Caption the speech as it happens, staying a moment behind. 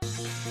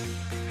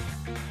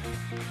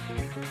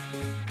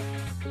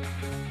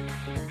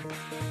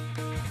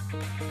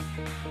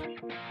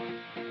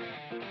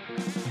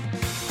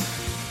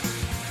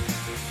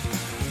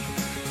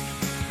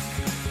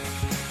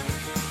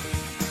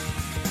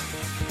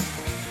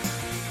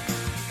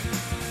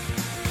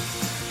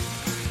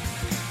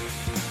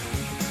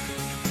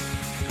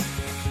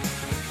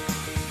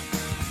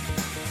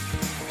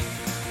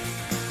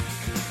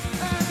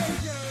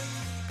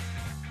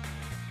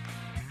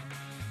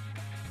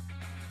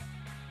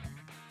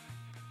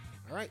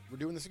All right, we're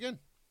doing this again.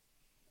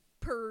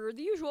 Per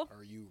the usual.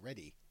 Are you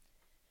ready?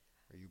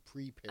 Are you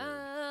prepared?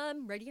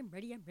 I'm ready. I'm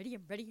ready.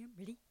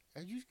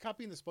 Are you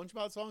copying the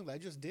SpongeBob song that I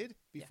just did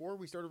before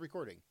we started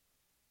recording?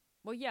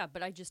 Well, yeah,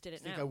 but I just did it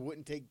You think now. I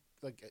wouldn't take,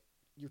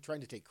 you're trying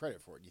to take credit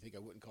for it. You think I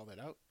wouldn't call that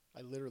out?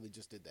 I literally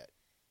just did that.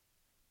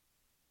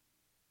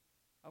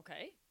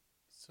 Okay.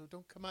 So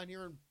don't come on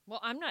here and... Well,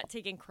 I'm not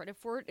taking credit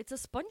for it. It's a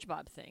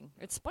SpongeBob thing.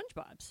 It's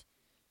SpongeBob's.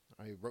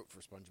 I wrote for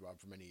SpongeBob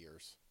for many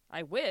years.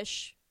 I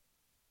wish.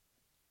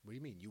 What do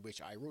you mean? You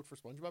wish I wrote for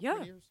SpongeBob Yeah. for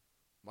many years?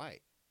 Why?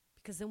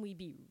 Because then we'd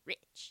be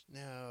rich.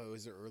 No, it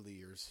was the early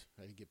years.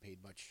 I didn't get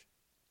paid much.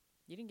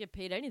 You didn't get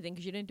paid anything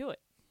because you didn't do it.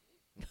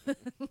 I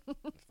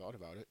thought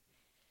about it.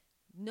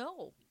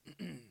 No.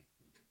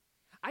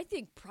 I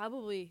think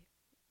probably,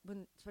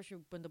 especially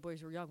when the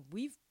boys were young,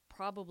 we've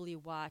probably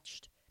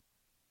watched,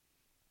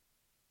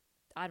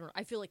 I don't know,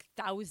 I feel like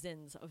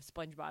thousands of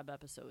SpongeBob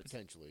episodes.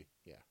 Potentially,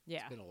 yeah. Yeah.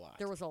 It's been a lot.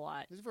 There was a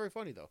lot. It's very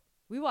funny, though.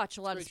 We watched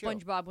a lot of a great show.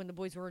 SpongeBob when the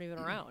boys weren't even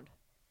around.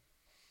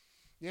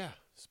 Yeah,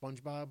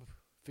 SpongeBob,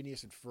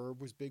 Phineas and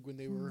Ferb was big when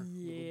they were little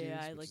dudes,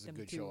 I which like is them a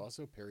good too. show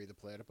also. Perry the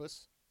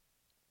Platypus.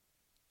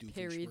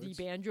 Perry the Doofenshmirtz.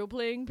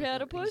 banjo-playing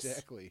platypus.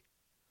 Exactly.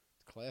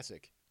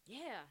 Classic.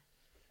 Yeah.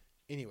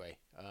 Anyway,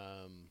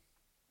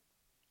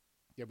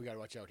 yeah, we got to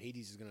watch out.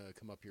 Hades is going to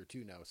come up here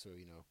too now, so,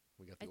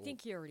 we got the I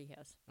think he already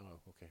has. Oh,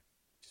 okay.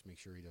 Just make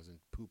sure he doesn't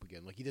poop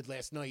again like he did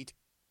last night.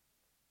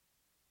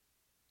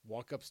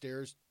 Walk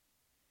upstairs,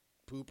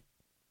 poop.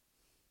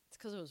 It's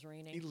because it was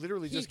raining. He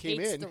literally just came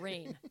He hates in. the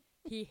rain.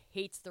 He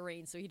hates the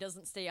rain, so he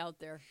doesn't stay out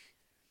there.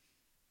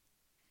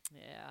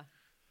 Yeah.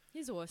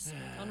 He's a wuss.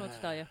 I don't know what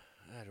to tell you.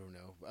 I don't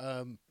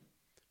know.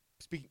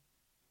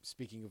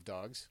 Speaking of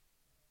dogs,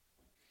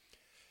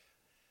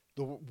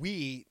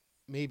 maybe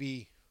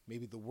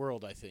the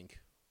world, I think,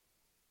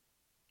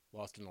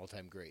 lost an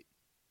all-time great.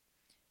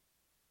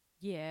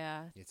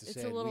 Yeah. It's a it's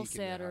sad a little week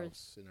sadder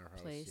in our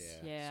house. place.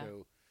 Yeah.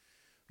 So,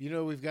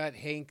 we've got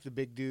Hank, the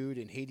big dude,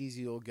 and Hades,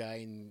 the old guy,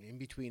 and in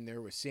between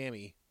there was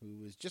Sammy, who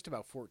was just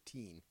about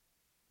 14.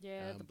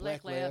 Yeah, the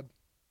black lab.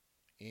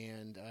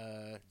 And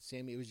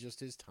Sammy, it was just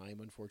his time,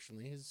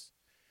 unfortunately.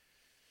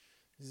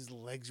 His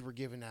legs were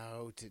giving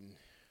out, and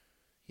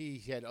he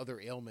had other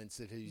ailments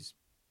that he's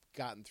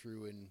gotten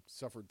through and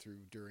suffered through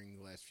during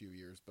the last few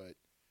years. But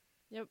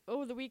Yep.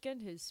 Over the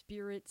weekend, his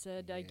spirit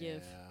said, I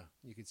give. Yeah,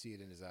 you could see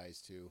it in his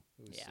eyes, too.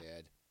 It was Yeah.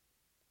 sad.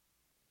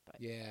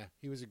 But yeah,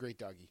 he was a great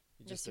doggy.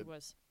 Yes, he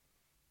was.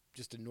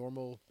 Just a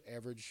normal,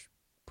 average,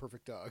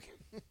 perfect dog.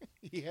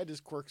 He had his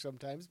quirks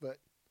sometimes, but...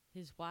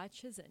 His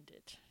watch has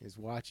ended. His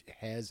watch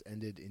has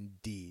ended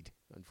indeed,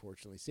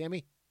 unfortunately.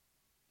 Sammy,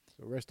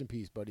 so rest in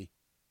peace, buddy.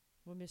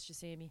 We'll miss you,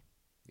 Sammy.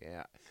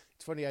 Yeah.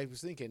 It's funny, I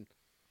was thinking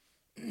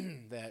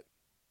that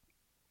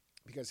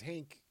because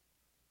Hank's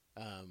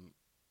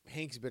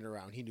been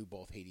around. He knew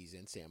both Hades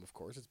and Sam, of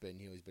course. He's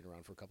been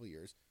around for a couple of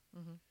years.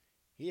 Mm-hmm.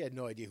 He had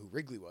no idea who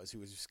Wrigley was, who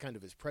was just kind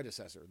of his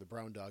predecessor, the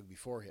brown dog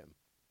before him.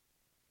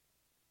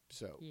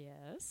 So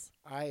Yes.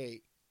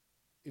 I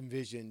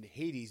envisioned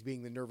Hades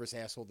being the nervous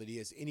asshole that he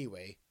is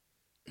anyway,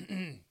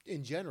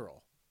 in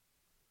general,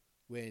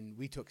 when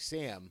we took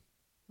Sam,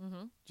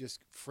 Mm-hmm.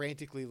 just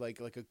frantically like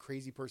a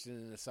crazy person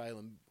in an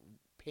asylum,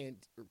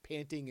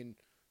 panting and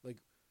like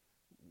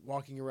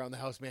walking around the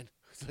house, man.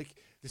 It's like,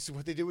 this is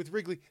what they did with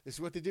Wrigley. This is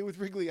what they did with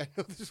Wrigley. I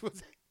know this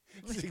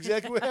is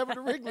exactly what happened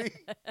to Wrigley.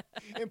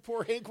 And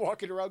poor Hank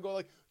walking around going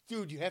like,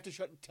 dude, you have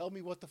to tell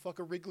me what the fuck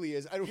a Wrigley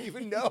is. I don't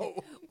even know.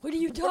 What are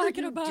you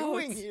talking about? about? What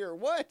are you doing here?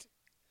 What?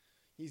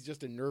 He's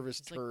just a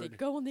nervous It's turd. like they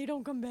go and they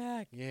don't come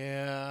back.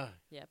 Yeah.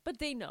 Yeah, but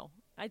they know.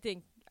 I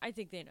think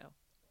they know.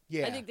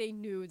 Yeah. I think they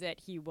knew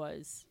that he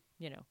was,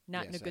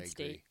 not in a Yes, good I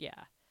state. agree.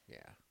 Yeah.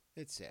 Yeah.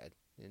 It's sad.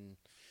 And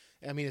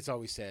I mean, it's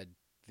always sad,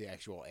 the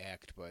actual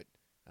act, but,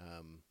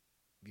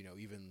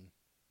 even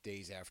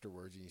days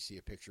afterwards and you see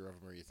a picture of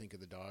him or you think of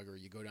the dog or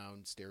you go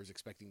downstairs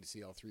expecting to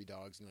see all three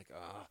dogs and you're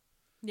like,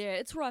 Yeah,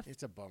 it's rough.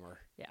 it's a bummer.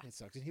 Yeah. It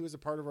sucks. And he was a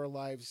part of our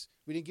lives.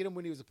 We didn't get him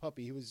when he was a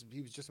puppy. He was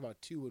just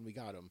about 2 when we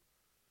got him.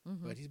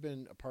 Mm-hmm. But he's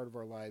been a part of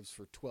our lives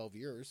for 12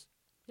 years.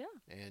 Yeah.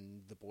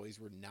 And the boys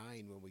were 9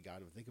 when we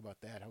got him. Think about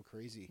that. How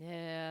crazy.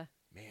 Yeah.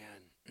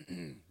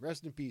 Man.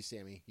 Rest in peace,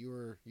 Sammy. You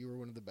were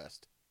one of the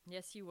best.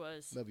 Yes, he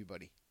was. Love you,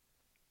 buddy.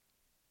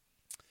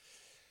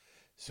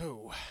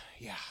 So,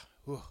 yeah.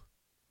 Whew.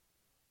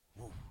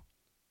 Whew.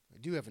 I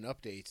do have an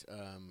update.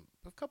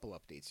 A couple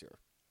updates here.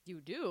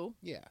 You do?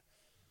 Yeah.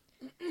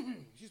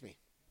 Excuse me.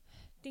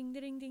 Ding,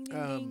 ding, ding,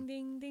 ding,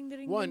 ding, ding,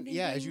 ding, One, ding,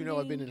 yeah, ding, as you know,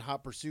 I've been ding. in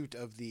hot pursuit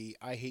of the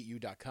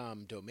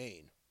IHateYou.com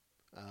domain.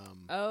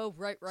 Oh,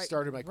 right.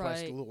 Started my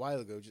quest a right. little while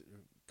ago, just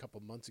a couple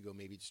months ago,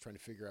 maybe, just trying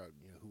to figure out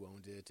who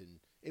owned it, and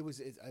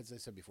as I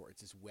said before,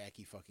 it's this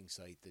wacky fucking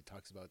site that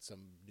talks about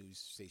some news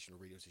station or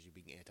radio station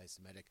being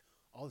anti-Semitic,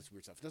 all this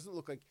weird stuff.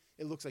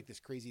 It looks like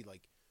this crazy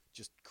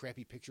just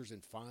crappy pictures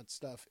and font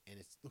stuff, and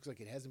it looks like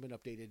it hasn't been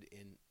updated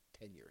in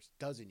 10 years,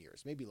 dozen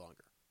years, maybe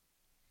longer.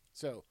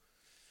 So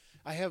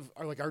I have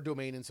our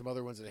domain and some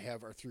other ones that I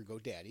have are through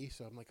GoDaddy.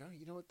 So I'm like, oh,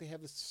 you know what? They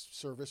have this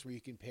service where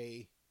you can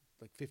pay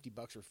like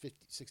 $50 or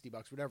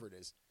 $60, whatever it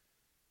is.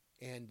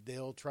 and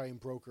they'll try and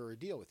broker a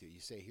deal with you. You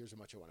say, here's how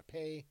much I want to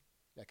pay,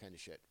 that kind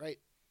of shit, right?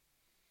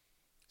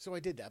 So I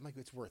did that. I'm like,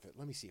 it's worth it.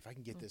 Let me see if I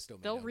can get this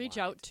domain. They'll I reach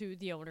want out to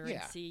the owner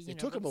and see, it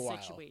took what them a the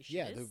while. situation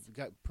Yeah, is.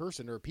 the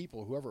person or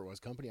people, whoever it was,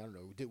 company, I don't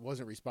know,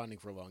 wasn't responding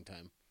for a long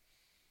time.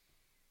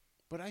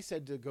 But I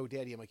said to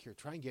GoDaddy, I'm like, here,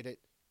 try and get it.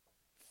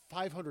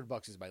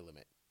 $500 is my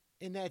limit.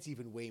 And that's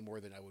even way more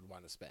than I would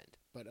want to spend.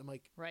 But I'm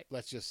like, right.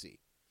 Let's just see.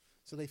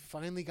 So they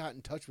finally got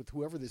in touch with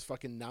whoever this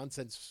fucking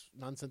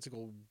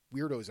nonsensical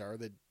weirdos are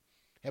that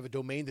have a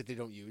domain that they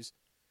don't use.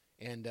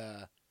 And,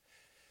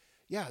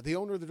 the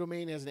owner of the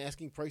domain has an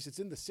asking price. It's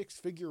in the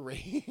 6-figure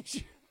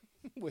range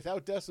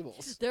without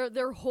decimals.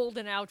 They're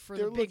holding out for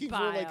the big buyout. They're looking for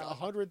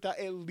like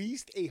at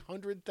least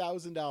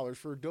 $100,000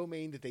 for a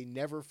domain that they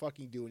never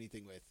fucking do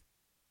anything with.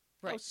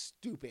 Right. How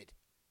stupid.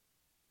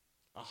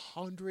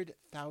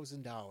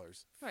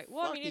 $100,000. Right.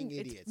 Well, fucking I mean,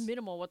 idiots. It's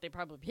minimal what they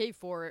probably pay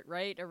for it,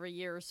 right? Every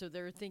year. So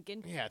they're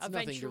thinking, yeah, it's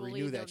eventually nothing to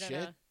renew that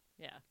shit.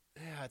 Yeah.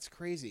 Yeah, it's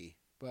crazy.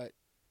 But,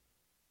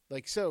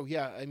 I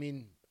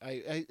mean,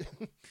 I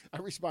I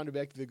responded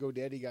back to the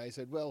GoDaddy guy. I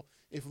said, well,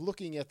 if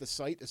looking at the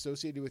site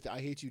associated with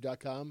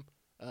IHateYou.com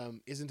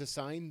isn't a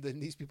sign, then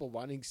these people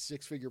wanting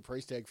 6-figure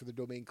price tag for the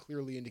domain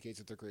clearly indicates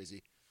that they're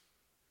crazy.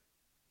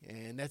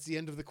 And that's the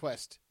end of the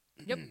quest.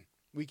 Yep.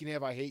 We can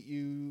have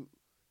IHateYou.io,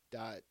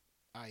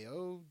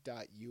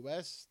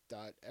 .us,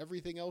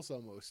 everything else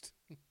almost.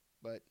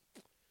 But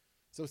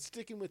so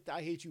sticking with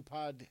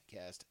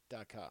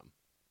IHateYouPodcast.com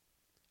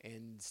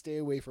and stay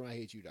away from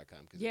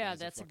IHateYou.com. Yeah,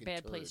 that's a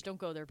bad place. Don't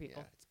go there,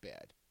 people. Yeah, it's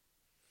bad.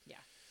 Yeah.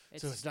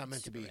 So it's not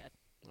meant to be, bad.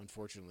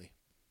 Unfortunately.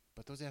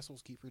 But those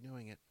assholes keep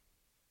renewing it.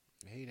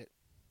 I hate it.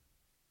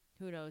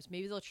 Who knows?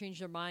 Maybe they'll change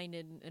their mind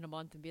in a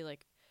month and be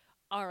like,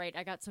 all right,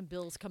 I got some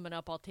bills coming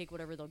up. I'll take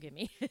whatever they'll give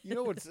me. You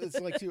know what it's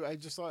like, too? I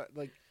just thought,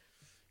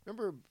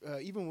 remember,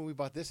 even when we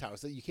bought this house,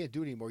 that you can't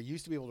do it anymore. You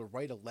used to be able to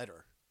write a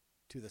letter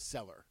to the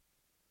seller.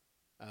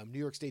 New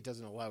York State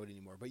doesn't allow it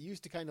anymore. But you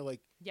used to kind of,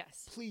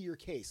 yes, plea your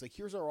case. Like,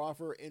 here's our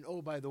offer, and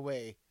oh, by the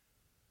way,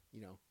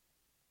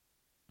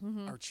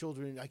 our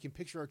children, I can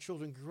picture our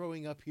children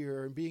growing up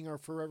here and being our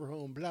forever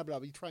home, blah, blah.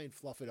 But you try and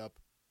fluff it up.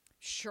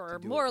 Sure.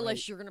 More or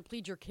less, you're going to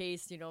plead your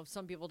case.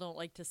 Some people don't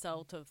like to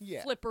sell to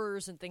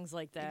flippers and things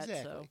like that.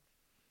 Exactly.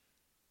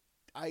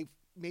 So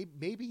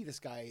maybe these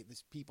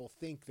people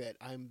think that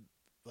I'm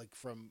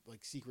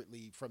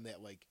secretly from that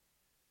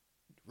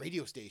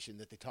radio station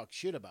that they talk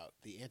shit about,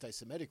 the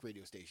anti-Semitic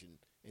radio station,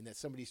 and that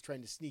somebody's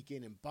trying to sneak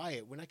in and buy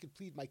it when I could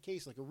plead my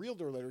case like a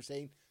realtor letter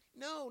saying,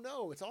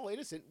 no, it's all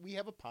innocent. We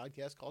have a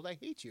podcast called I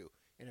Hate You,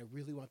 and I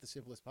really want the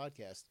simplest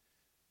podcast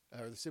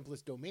or the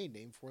simplest domain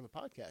name for the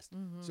podcast.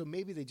 Mm-hmm. So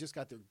maybe they just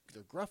got their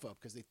gruff up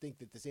because they think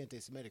that this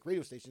anti-Semitic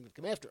radio station is going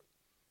to come after them.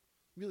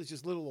 Really, it's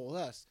just little old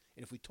us.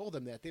 And if we told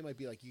them that, they might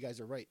be like, you guys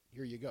are right.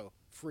 Here you go.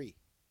 Free.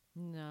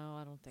 No,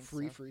 I don't think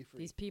free, so. Free.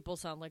 These people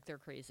sound like they're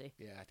crazy.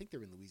 Yeah, I think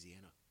they're in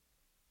Louisiana.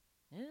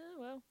 Yeah,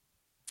 well,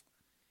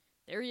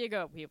 there you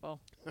go, people.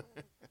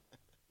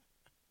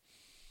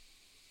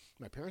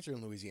 My parents are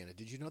in Louisiana.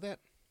 Did you know that?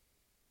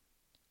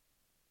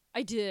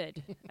 I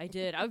did.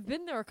 I've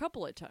been there a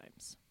couple of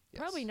times.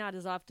 Yes. Probably not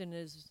as often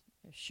as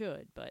I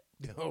should, but...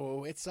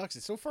 No, it sucks.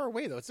 It's so far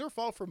away, though. It's their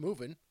fault for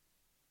moving.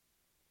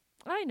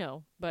 I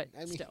know, but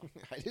still.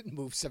 I didn't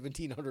move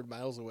 1,700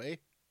 miles away.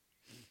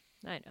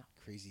 I know.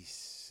 Crazy.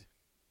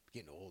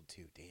 Getting old,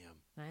 too.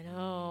 Damn. I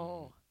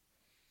know.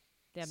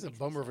 This is a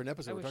bummer of an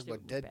episode. We're talking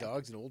about dead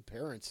dogs and old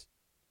parents.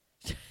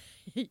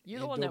 You're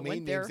the one that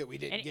went there. Names that we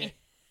didn't get.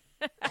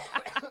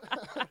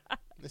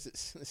 This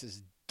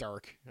is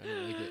dark. I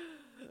don't like it.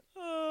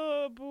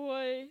 Oh,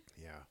 boy.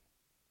 Yeah.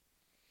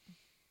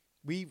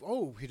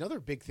 Another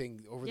big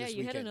thing over this weekend.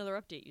 Yeah, you had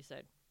another update, you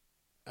said.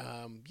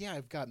 Yeah,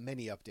 I've got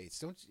many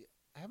updates.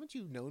 Haven't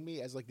you known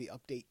me as the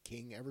update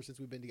king ever since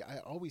we've been together? I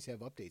always have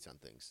updates on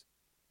things.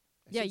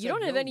 Yeah, you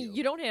don't have any.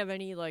 You don't have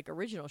any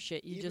original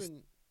shit.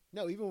 Even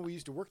when we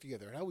used to work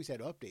together, I always had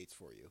updates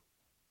for you.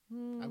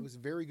 I was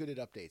very good at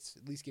updates.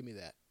 At least give me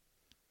that.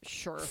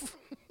 Sure.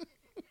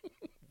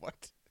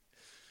 What?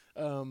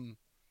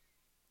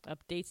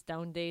 Updates,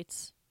 down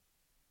dates.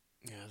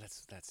 Yeah,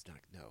 that's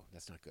not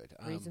good.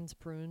 Raisins,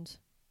 prunes.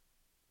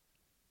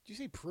 Did you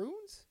say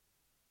prunes?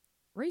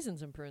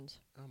 Raisins and prunes.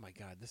 Oh my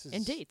God, this is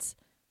and dates.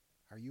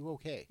 Are you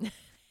okay?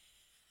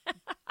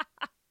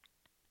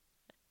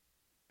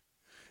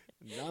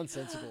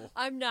 Nonsensical.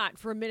 I'm not.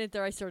 For a minute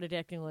there, I started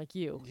acting like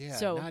you. Yeah.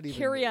 So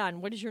carry on.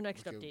 What is your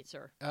next update,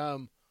 sir?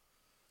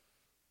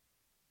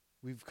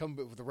 We've come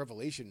with a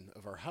revelation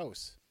of our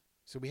house.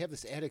 So we have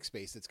this attic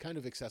space that's kind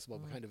of accessible,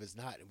 but kind of is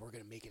not, and we're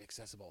going to make it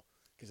accessible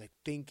because I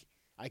think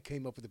I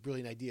came up with a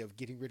brilliant idea of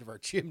getting rid of our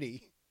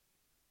chimney.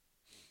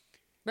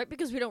 Right,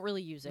 because we don't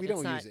really use it. We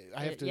don't use it.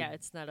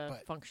 It's not a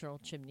functional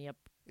chimney up.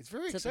 It's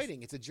very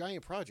exciting. It's a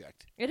giant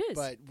project. It is.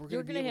 But we're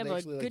going to be able to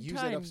actually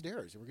use it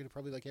upstairs, and we're going to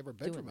probably have our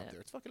bedroom up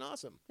there. It's fucking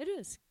awesome. It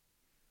is.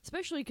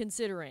 Especially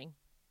considering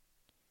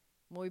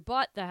when we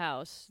bought the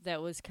house,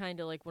 that was kind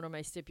of one of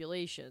my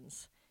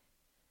stipulations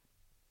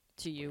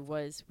to you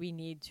was we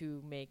need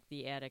to make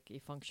the attic a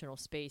functional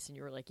space, and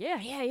you were like, yeah,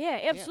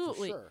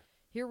 absolutely. Yeah, for sure.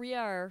 Here we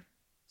are.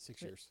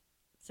 6 years.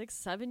 6,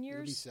 7 It'll be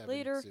years 7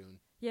 later. soon.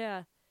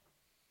 Yeah.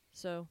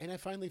 So And I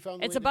finally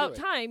found the it's way to about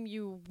do it. time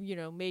you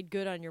made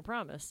good on your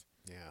promise.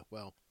 Yeah,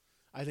 well,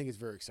 I think it's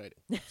very exciting.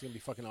 It's going to be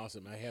fucking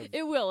awesome. I have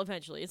It will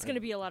eventually. It's going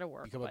to be a lot of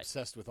work. become but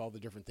obsessed with all the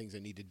different things I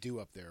need to do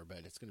up there, but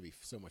it's going to be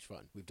so much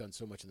fun. We've done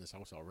so much in this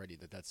house already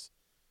that's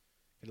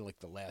kind of like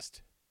the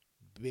last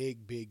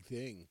big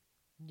thing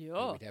that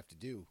yeah, we'd have to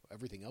do.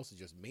 Everything else is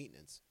just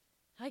maintenance.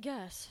 I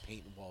guess.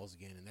 Painting walls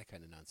again and that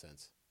kind of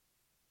nonsense.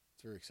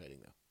 It's very exciting,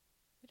 though.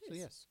 It is.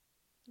 So, yes.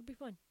 It'll be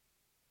fun.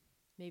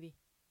 Maybe.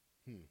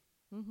 Hmm.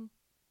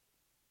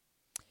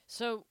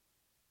 So,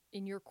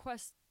 in your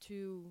quest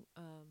to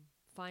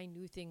find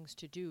new things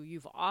to do,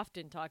 you've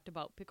often talked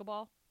about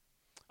pickleball.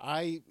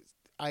 I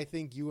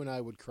think you and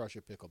I would crush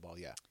a pickleball,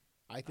 yeah.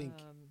 I think...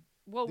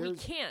 Well, we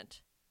there's-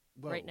 can't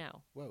right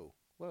now Whoa.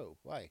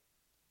 Why?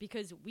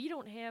 because we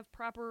don't have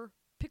proper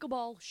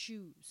pickleball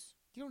shoes.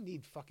 You don't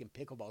need fucking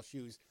pickleball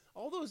shoes.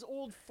 All those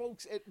old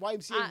folks at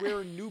YMCA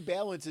wearing New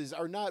Balances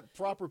are not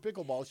proper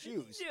pickleball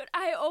shoes. Dude,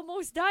 I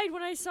almost died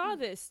when I saw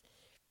this.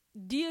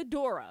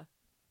 Diodora,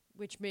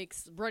 which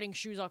makes running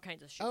shoes, all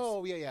kinds of shoes.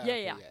 Oh, yeah. Yeah,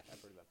 Okay, yeah.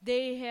 I've heard of them.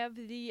 They have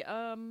the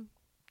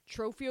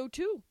Trofeo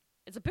 2.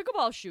 It's a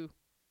pickleball shoe.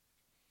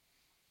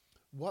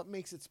 What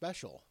makes it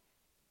special?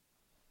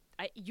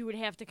 You would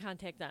have to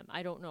contact them.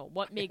 I don't know.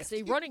 What makes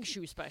a running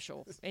shoe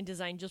special and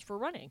designed just for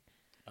running?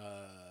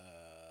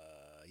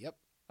 Yep.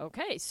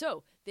 Okay,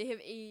 so they have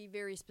a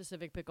very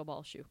specific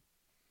pickleball shoe.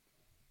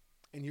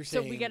 And you're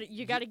So saying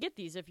you got to get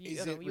these if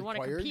you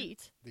want to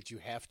compete. that you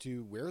have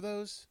to wear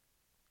those?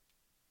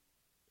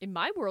 In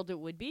my world, it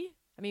would be.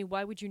 I mean,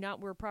 why would you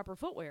not wear proper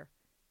footwear?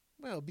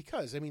 Well,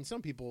 because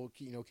some people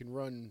can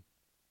run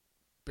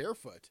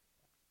barefoot,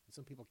 and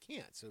some people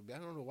can't. So I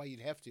don't know why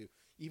you'd have to.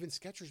 Even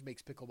Skechers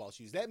makes pickleball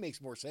shoes. That makes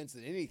more sense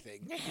than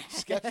anything.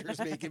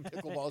 Skechers making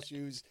pickleball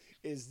shoes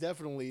is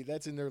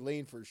that's in their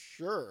lane for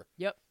sure.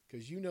 Yep.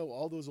 Because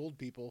all those old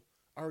people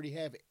already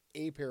have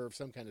a pair of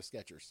some kind of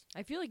Skechers.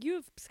 I feel like you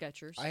have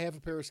Skechers. I have a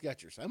pair of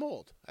Skechers. I'm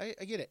old. I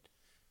get it.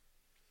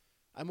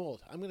 I'm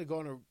old. I'm going to go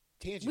on a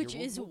tangent Which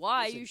here. is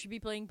why you should be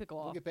playing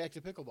pickleball. We'll get back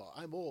to pickleball.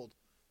 I'm old.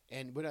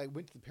 And when I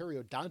went to the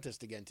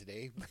periodontist again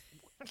today,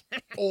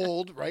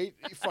 old, right?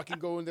 Fucking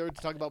going there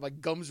to talk about my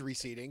gums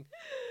receding.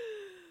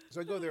 So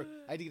I go there.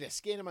 I had to get a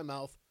scan in my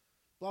mouth,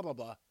 blah, blah,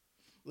 blah.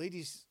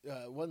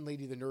 One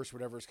lady, the nurse,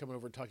 whatever, is coming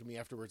over and talking to me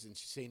afterwards, and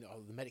she's saying,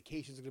 oh, the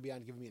medications are going to be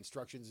on, giving me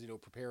instructions,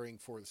 preparing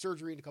for the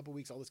surgery in a couple of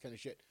weeks, all this kind of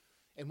shit.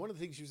 And one of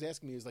the things she was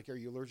asking me is, like, are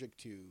you allergic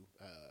to,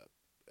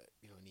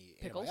 any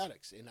Pickles?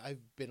 antibiotics? And I've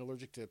been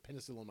allergic to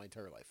penicillin my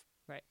entire life.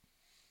 Right.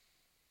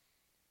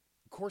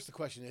 Of course, the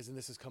question is, and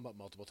this has come up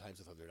multiple times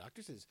with other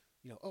doctors, is,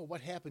 what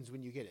happens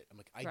when you get it? I'm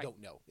like, I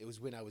don't know. It was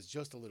when I was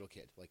just a little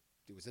kid. Like,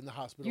 it was in the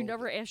hospital. You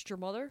never asked your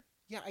mother?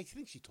 Yeah, I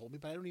think she told me,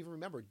 but I don't even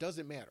remember. It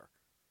doesn't matter.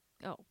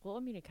 Oh, well, I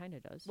mean, it kind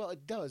of does. Well,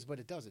 it does, but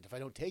it doesn't. If I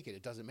don't take it,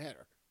 it doesn't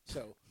matter.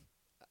 So,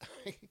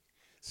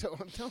 so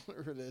I'm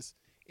telling her this,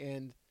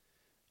 and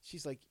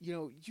she's like,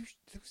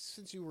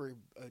 since you were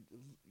a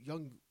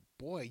young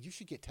boy, you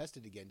should get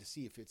tested again to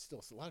see if it's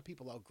still. So a lot of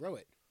people outgrow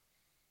it.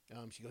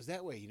 She goes,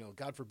 that way,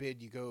 God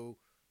forbid you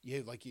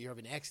have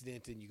an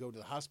accident and you go to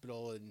the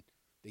hospital and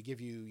they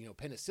give you,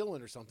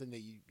 penicillin or something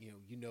that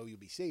you'll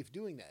be safe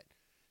doing that.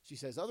 She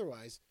says,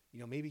 otherwise,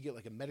 maybe get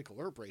like a medical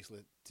alert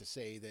bracelet to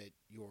say that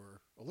you're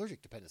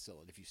allergic to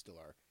penicillin if you still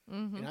are.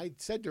 Mm-hmm. And I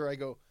said to her, I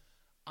go,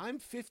 I'm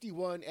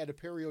 51 at a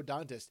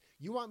periodontist.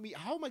 You want me?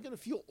 How am I going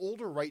to feel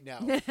older right now?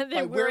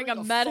 They're wearing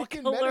a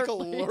fucking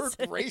medical alert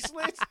alert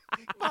bracelet?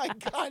 My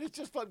God, it's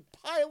just fun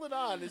piling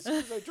on as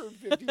soon as I turn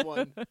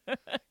 51.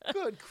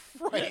 Good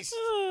Christ.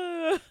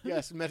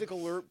 Yes,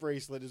 medical alert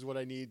bracelet is what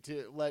I need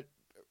to let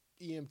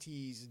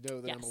EMTs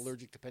know that I'm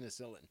allergic to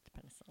penicillin.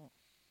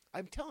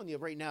 I'm telling you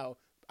right now,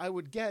 I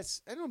would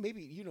guess, I don't know,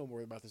 maybe you know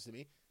more about this than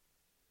me.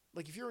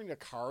 Like if you're in a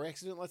car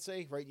accident, let's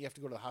say, right, and you have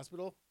to go to the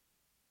hospital,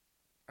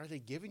 are they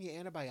giving you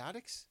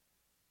antibiotics?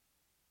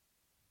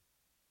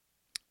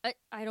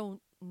 I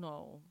don't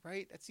know.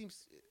 Right? That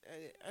seems,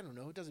 I don't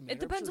know. It doesn't matter.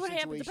 It depends what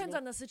happens. It depends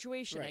on the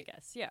situation, Right. I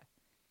guess. Yeah.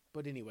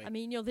 But anyway. I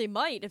mean, they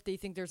might if they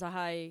think there's a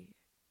high,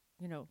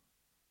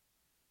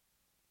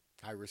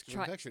 high risk of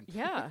infection.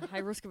 Yeah, high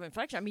risk of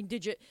infection. I mean,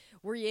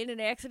 were you in an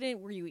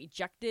accident? Were you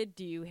ejected?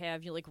 Do you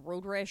have like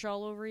road rash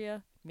all over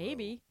you?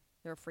 Maybe.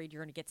 They're afraid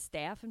you're going to get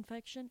staph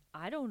infection.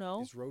 I don't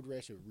know. Is road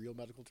rash a real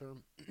medical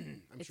term?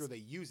 I'm sure they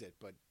use it,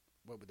 but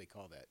what would they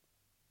call that?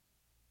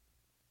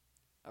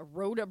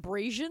 Road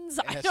abrasions?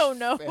 I don't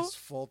know.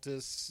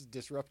 Asphaltus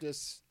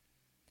disruptus?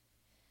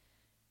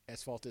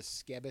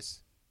 Asphaltus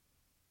scabbus?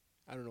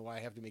 I don't know why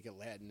I have to make it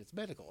Latin. It's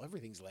medical.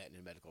 Everything's Latin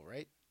and medical,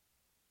 right?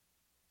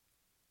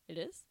 It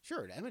is?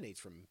 Sure, it emanates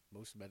from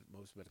most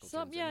medical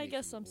some, terms. Yeah, I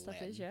guess from some stuff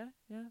Latin, is, yeah.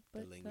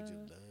 But, the language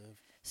of love.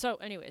 So,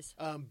 anyways.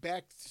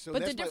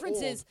 But the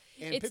difference is,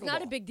 it's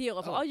not a big deal.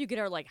 If all you get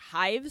are like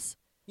hives,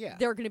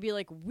 they're going to be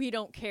like, we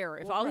don't care.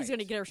 If all he's going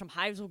to get are some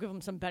hives, we'll give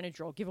him some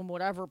Benadryl, give him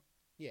whatever,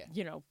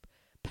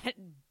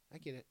 I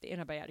get it. the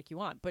antibiotic you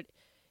want. But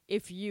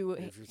if you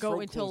If your go throat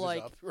into closes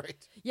like up,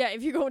 right? yeah,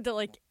 if you go into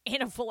like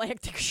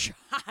anaphylactic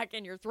shock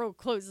and your throat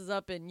closes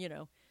up and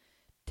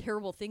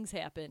terrible things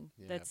happen.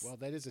 Yeah, That's well,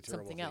 that is a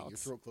terrible something thing. else. Your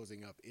throat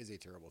closing up is a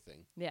terrible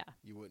thing. Yeah,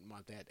 You wouldn't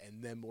want that,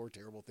 and then more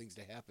terrible things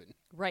to happen.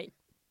 right.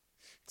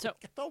 So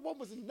I thought one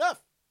was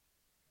enough.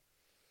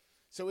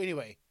 So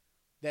anyway,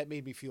 that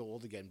made me feel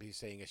old again, because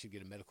saying I should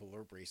get a medical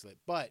alert bracelet.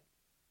 But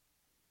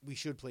we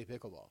should play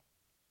pickleball,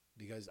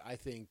 because I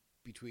think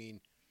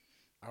between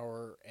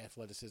our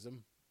athleticism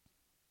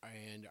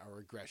and our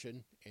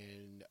aggression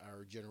and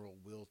our general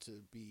will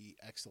to be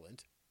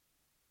excellent,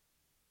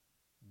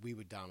 we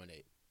would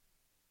dominate.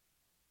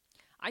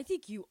 I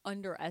think you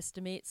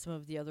underestimate some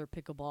of the other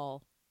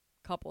pickleball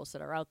couples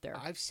that are out there.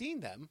 I've seen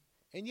them,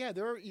 and yeah,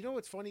 there are. You know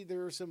what's funny?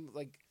 There are some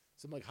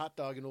hot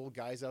dog and old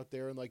guys out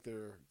there, and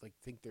they're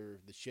think they're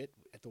the shit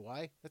at the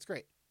Y. That's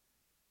great.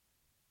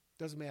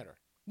 Doesn't matter.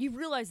 You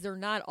realize they're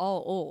not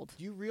all old.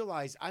 Do you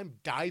realize I'm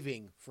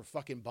diving for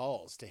fucking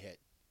balls to hit?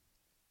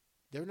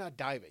 They're not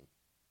diving.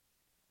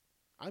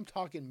 I'm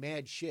talking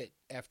mad shit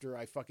after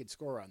I fucking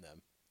score on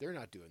them. They're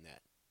not doing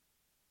that.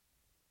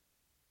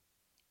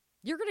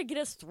 You're going to get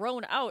us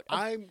thrown out of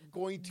I'm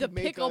going to the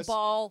make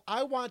pickleball.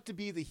 I want to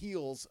be the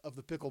heels of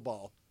the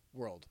pickleball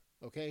world,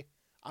 okay?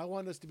 I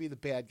want us to be the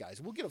bad guys.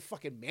 We'll get a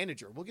fucking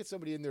manager. We'll get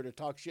somebody in there to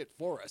talk shit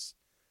for us.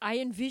 I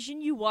envision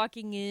you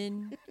walking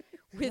in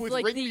with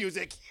like ring the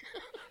music.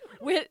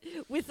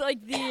 with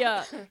like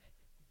the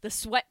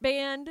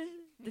sweatband,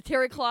 the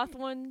terry cloth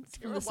ones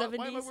from the Why am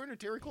I 70s, wearing a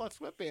terry cloth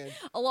sweatband?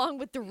 along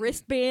with the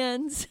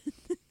wristbands.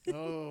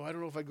 Oh, I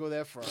don't know if I'd go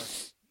that far.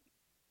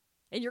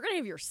 And you're going to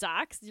have your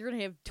socks. You're going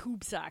to have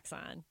tube socks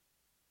on.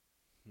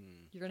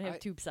 You're going to have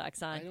tube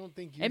socks on. I don't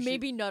think you and should,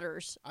 maybe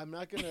nutters. I'm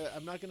not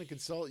gonna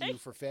consult you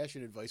for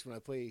fashion advice when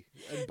I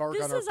embark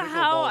This on our is pickleball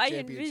how I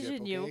championship.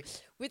 envision you Okay?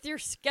 with your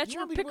You Skechers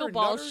want me to wear pickleball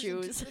nutters?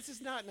 shoes. This is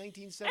not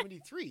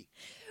 1973.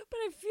 But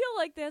I feel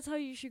like that's how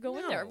you should go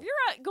in there. If No. you're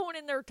not going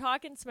in there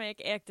talking smack,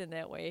 acting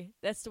that way,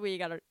 that's the way you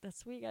got to.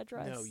 That's the way you got to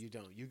dress. No, you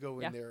don't. You go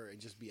in Yeah. there and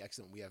just be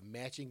excellent. We have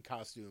matching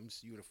costumes,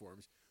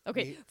 uniforms.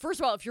 Okay,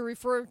 first of all, if you're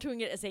referring to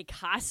it as a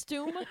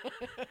costume,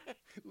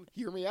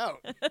 Hear me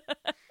out.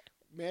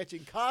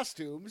 Matching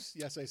costumes.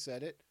 Yes, I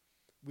said it.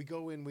 We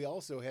go in. We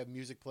also have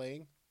music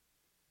playing.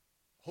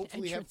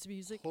 entrance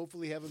music.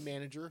 Hopefully have a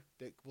manager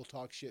that will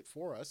talk shit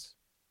for us,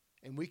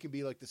 and we can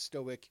be like the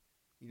stoic.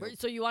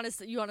 So you want us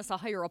to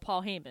hire a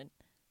Paul Heyman?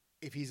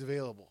 If he's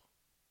available.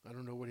 I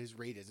don't know what his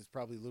rate is. It's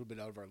probably a little bit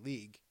out of our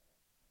league.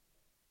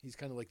 He's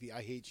kind of like the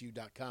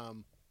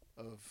IHateYou.com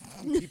of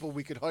people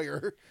we could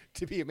hire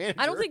to be a manager.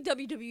 I don't think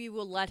WWE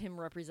will let him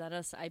represent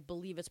us. I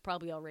believe it's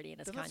probably already in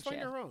his Then let's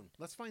contract. find our own.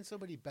 Let's find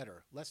somebody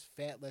better, less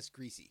fat, less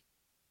greasy.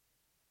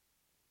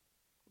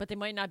 But they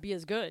might not be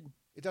as good.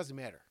 It doesn't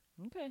matter.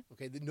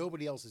 Okay.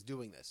 Nobody else is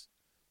doing this.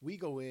 We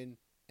go in,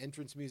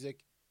 entrance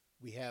music.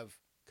 We have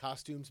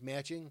costumes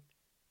matching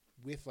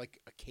with like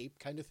a cape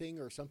kind of thing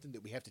or something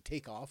that we have to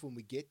take off when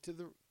we get to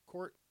the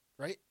court,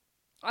 right?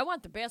 I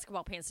want the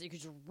basketball pants that you could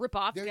just rip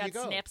off. There Got you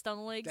go. snaps down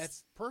the legs.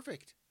 That's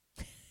perfect.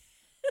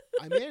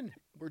 I'm in.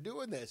 We're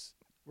doing this.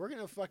 We're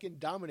going to fucking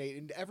dominate,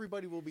 and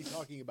everybody will be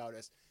talking about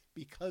us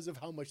because of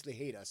how much they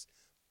hate us.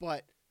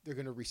 But they're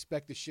going to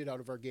respect the shit out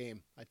of our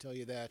game. I tell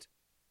you that.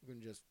 We're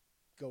going to just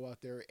go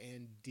out there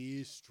and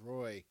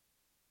destroy.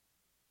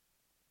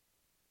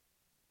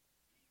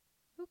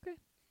 Okay.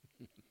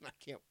 I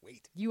can't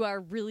wait.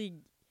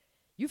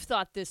 You've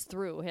thought this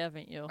through,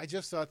 haven't you? I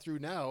just thought through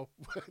now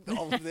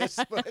all of this,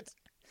 but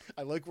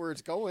I like where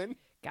it's going.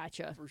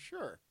 Gotcha. For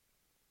sure.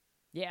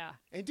 Yeah.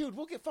 And dude,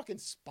 we'll get fucking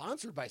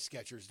sponsored by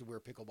Skechers to wear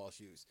pickleball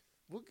shoes.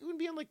 We'll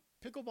be on like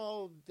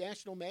Pickleball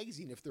National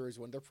Magazine if there is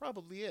one. There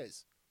probably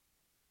is.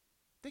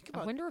 Think I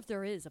about wonder if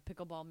there is a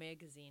pickleball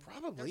magazine.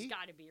 Probably. There's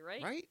got to be,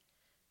 right? right?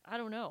 I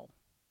don't know.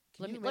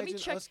 Can you let me imagine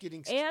check us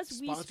getting as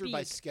we sponsored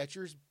by speak.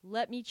 Skechers?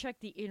 Let me check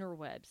the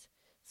interwebs.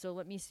 So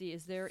let me see.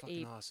 Is there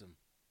Fucking a awesome.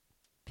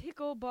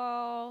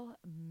 pickleball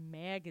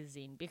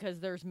magazine? Because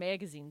there's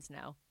magazines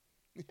now.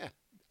 Yeah.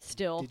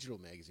 Still. Digital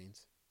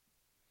magazines.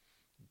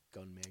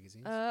 Gun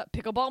magazines.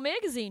 Pickleball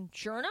magazine.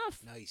 Sure enough.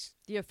 Nice.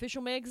 The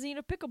official magazine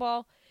of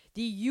pickleball.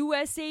 The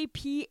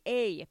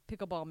USAPA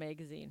pickleball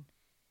magazine.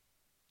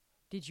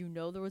 Did you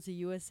know there was a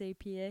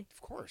USAPA?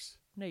 Of course.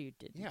 No, you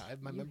didn't. Yeah, I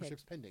have my You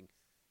membership's pending.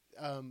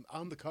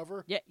 On the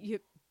cover, Yeah, you.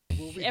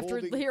 we'll be After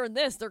holding, hearing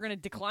this, they're going to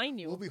decline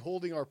you. we'll be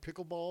holding our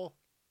pickleball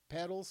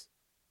paddles,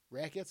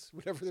 rackets,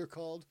 whatever they're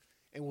called,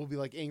 and we'll be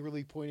like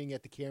angrily pointing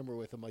at the camera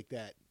with them like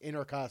that in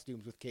our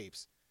costumes with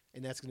capes,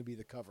 and that's going to be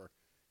the cover.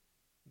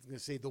 It's going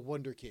to say the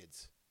Wonder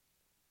Kids.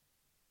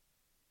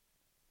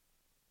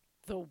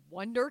 The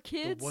Wonder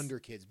Kids? The Wonder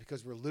Kids,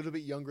 because we're a little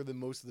bit younger than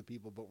most of the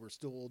people, but we're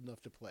still old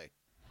enough to play.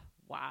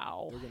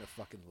 Wow. They're going to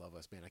fucking love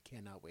us, man. I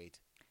cannot wait.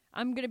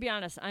 I'm going to be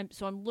honest. I'm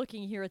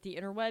looking here at the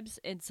interwebs,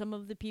 and some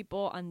of the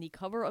people on the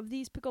cover of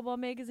these pickleball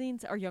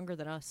magazines are younger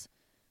than us.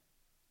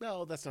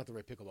 Well, that's not the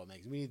right pickleball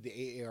magazine. We need the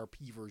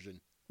AARP version.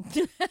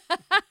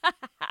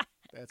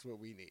 That's what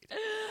we need.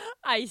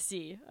 I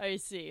see.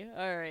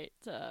 All right.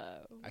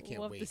 I can't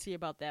we'll have wait to see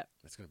about that.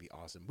 That's going to be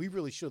awesome. We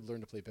really should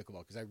learn to play pickleball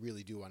because I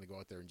really do want to go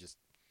out there and just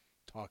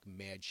talk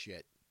mad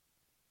shit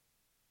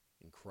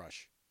and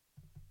crush.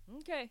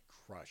 Okay.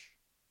 Crush.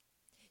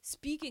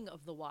 Speaking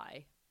of the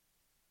Y.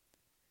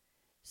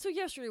 So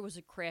yesterday was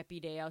a crappy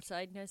day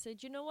outside, and I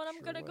said, you know what? I'm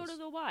Sure going to go was. to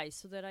the Y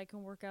so that I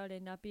can work out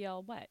and not be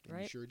all wet, And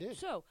right? you sure did.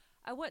 So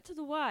I went to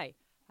the Y.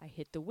 I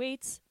hit the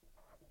weights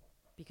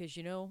because,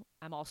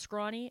 I'm all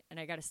scrawny, and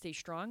I got to stay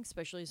strong,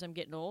 especially as I'm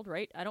getting old,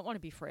 right? I don't want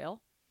to be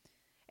frail.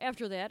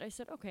 After that, I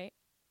said, okay,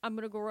 I'm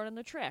going to go run on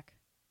the track.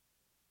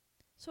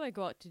 So I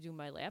go out to do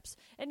my laps.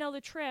 And now the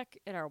track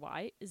at our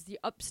Y is the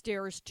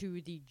upstairs to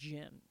the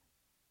gym.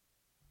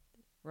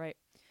 Right?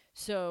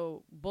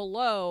 So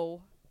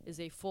below is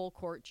a full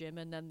court gym,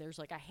 and then there's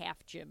like a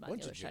half gym on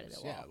Bunch the of other side of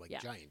gyms, the wall. yeah,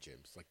 like giant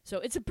gyms. Like so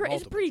it's a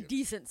multiple pretty gyms.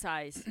 decent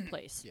sized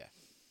place. Yeah.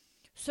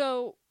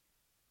 So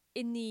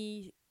in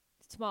the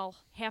small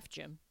half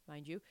gym,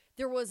 mind you,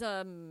 there was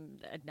an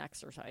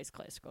exercise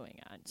class going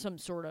on, some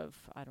sort of,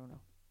 I don't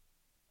know,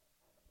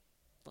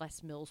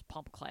 Les Mills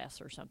pump class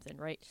or something,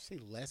 right? Did you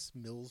say Les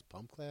Mills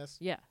pump class?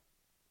 Yeah.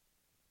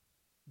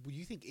 Would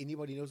you think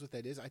anybody knows what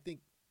that is? I think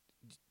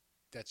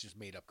that's just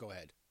made up. Go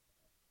ahead.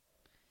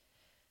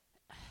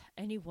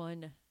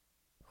 Anyone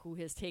who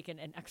has taken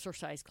an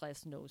exercise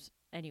class knows.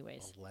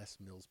 Anyways. Oh, Les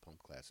Mills pump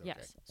class. Okay.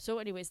 Yes. So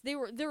anyways, there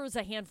was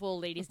a handful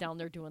of ladies down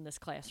there doing this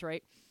class,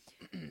 right?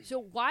 So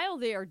while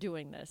they are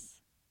doing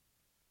this,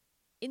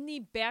 in the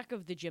back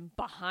of the gym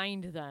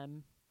behind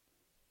them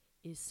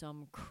is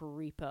some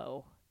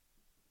creepo.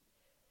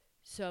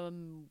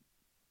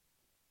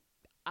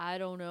 I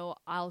don't know,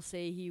 I'll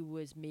say he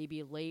was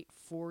maybe late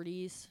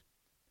 40s.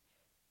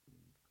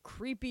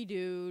 Creepy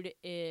dude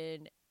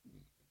in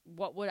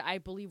what would I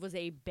believe was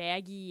a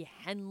baggy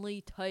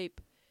Henley type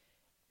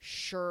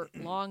shirt,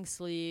 long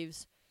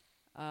sleeves,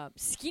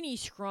 skinny,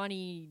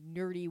 scrawny,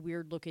 nerdy,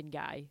 weird looking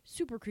guy,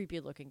 super creepy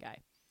looking guy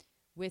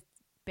with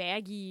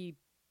baggy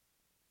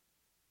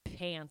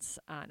pants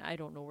on. I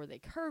don't know, were they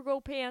cargo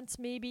pants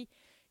maybe?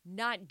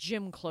 Not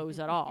gym clothes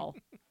at all.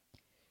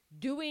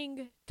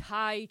 Doing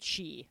Tai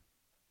Chi.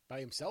 By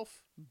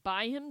himself?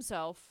 By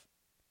himself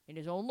in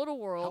his own little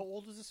world. How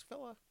old is this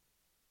fella?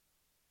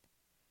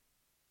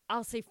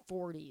 I'll say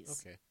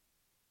 40s. Okay.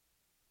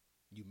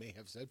 You may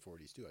have said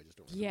 40s too. I just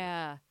don't remember.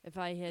 Yeah, if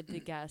I had to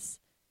guess.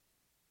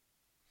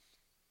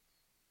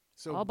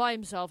 So All by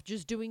himself,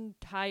 just doing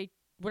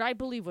what I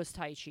believe was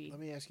Tai Chi. let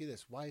me ask you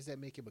this. Why does that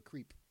make him a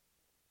creep?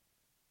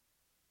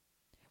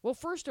 Well,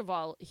 first of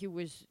all, he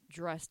was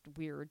dressed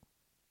weird.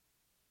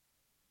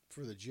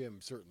 For the gym,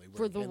 certainly.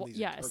 For Wearing the Henleys and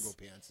yes, cargo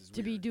pants is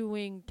to be weird.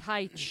 doing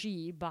Tai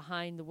Chi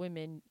behind the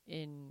women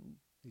in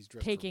He's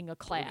dressed taking for a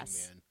class.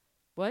 Burning Man.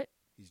 What?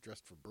 He's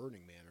dressed for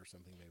Burning Man or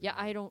something. Maybe. Yeah,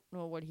 I don't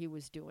know what he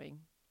was doing.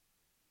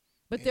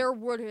 But And- there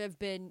would have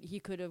been, he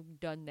could have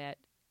done that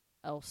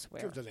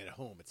elsewhere. Could have done it at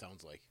home, it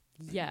sounds like.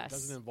 Yes.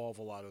 Doesn't involve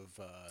a lot of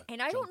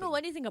And I don't know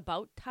jumping. anything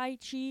about Tai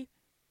Chi,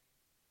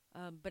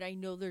 but I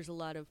know there's a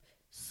lot of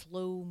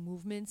slow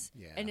movements.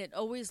 Yeah. And it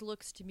always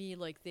looks to me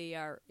like they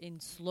are in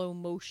slow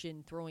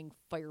motion throwing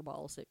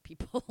fireballs at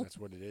people. That's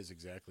what it is,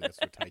 exactly. That's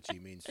what Tai Chi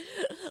means.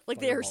 Like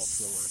they are Fireball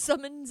thrower.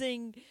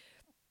 summoning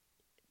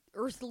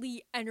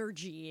earthly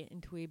energy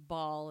into a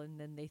ball and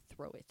then they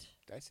throw it.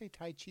 Did I say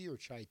Tai Chi or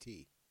Chai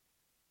Tea?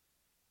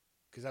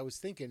 Because I was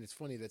thinking, it's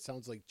funny, that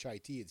sounds like Chai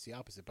Tea. It's the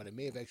opposite, but I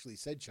may have actually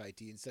said Chai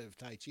Tea instead of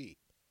Tai Chi.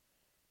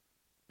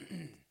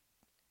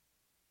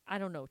 I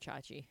don't know,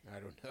 Chachi. I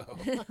don't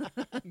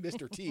know.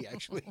 Mr. T,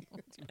 actually.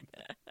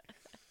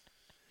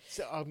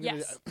 So I'm gonna,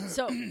 Yes.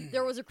 So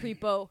there was a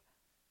creepo.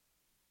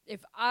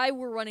 If I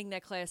were running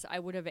that class, I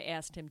would have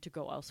asked him to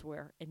go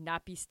elsewhere and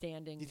not be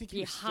standing do you think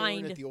he was behind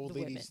staring at the old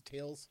women. ladies'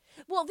 tails?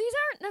 Well, these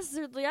aren't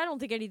necessarily. I don't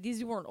think any.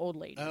 These weren't old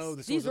ladies. Oh,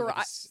 these were.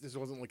 this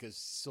wasn't like a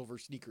silver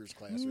sneakers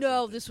class. Or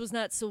No, something. this was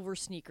not silver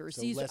sneakers.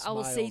 So These Les I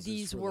will say Miles is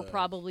these for were the-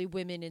 probably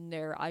women in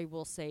their. I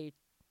will say,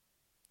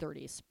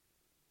 30s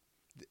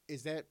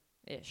Is that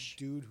ish.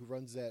 dude who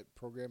runs that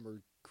program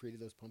or created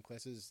those pump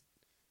classes?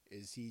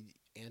 Is he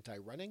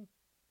anti-running?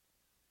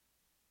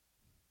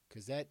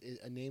 Because that is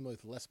a name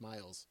with Les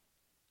Miles.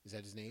 Is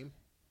that his name?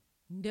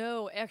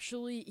 No,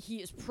 actually,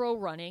 he is pro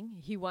running.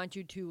 He wants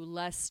you to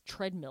less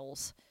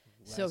treadmills.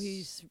 So Les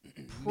he's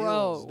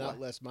Mills, pro. not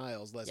Les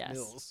Miles. Les Yes.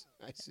 Mills.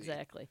 I see.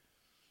 Exactly.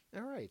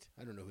 All right.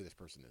 I don't know who this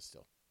person is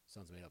still.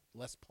 Sounds made up.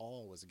 Les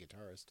Paul was a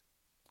guitarist.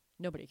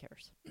 Nobody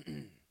cares.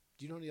 Do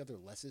you know any other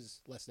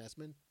Les's? Les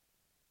Nessman?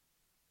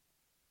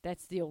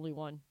 That's the only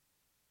one.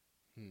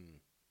 Hmm.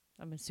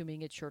 I'm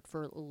assuming it's short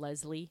for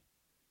Leslie.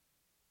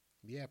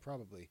 Yeah,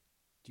 probably.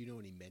 Do you know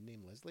any men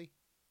named Leslie?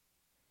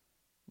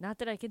 Not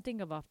that I can think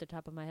of off the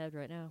top of my head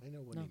right now. I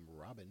know one No. named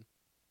Robin.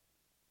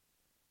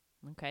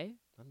 Okay.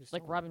 I'm just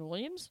Like telling Robin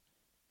Williams?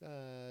 you.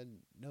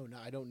 No,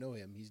 I don't know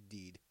him. He's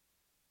Deed.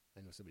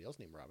 I know somebody else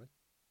named Robin.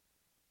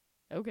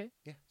 Okay.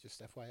 Yeah,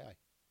 just FYI. In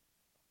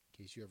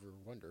case you ever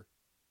wonder.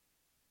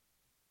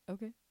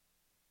 Okay.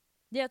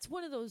 Yeah, it's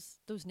one of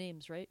those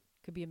names, right?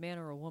 Could be a man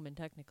or a woman,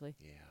 technically.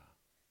 Yeah.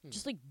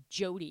 Just like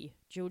Jody.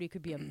 Jody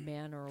could be a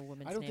man or a woman's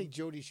name. I don't think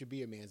Jody should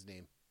be a man's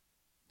name.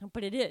 No,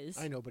 but it is.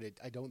 I know, but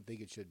I don't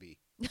think it should be.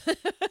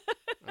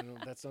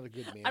 That's not a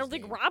good man's name. I don't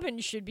think Robin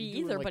should be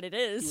either, but it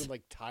is. Doing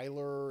like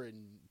Tyler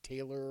and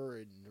Taylor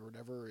and or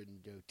whatever, and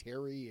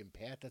Terry and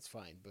Pat, that's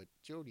fine. But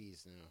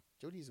Jody's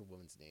a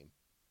woman's name.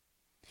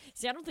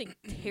 See, I don't think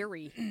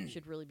Terry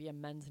should really be a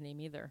men's name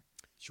either.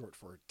 Short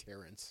for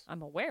Terrence.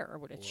 I'm aware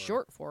of what it's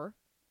short for.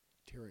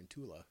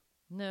 Tarantula.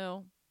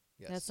 No,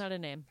 that's not a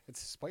name.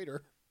 It's a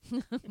spider.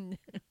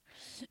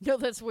 No,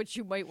 that's what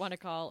you might want to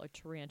call a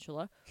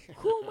tarantula,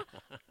 whom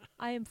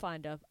I am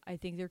fond of. I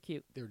think they're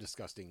cute. They're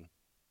disgusting.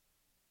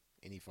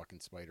 Any fucking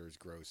spider is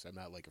gross. I'm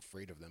not like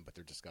afraid of them, but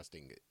they're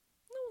disgusting.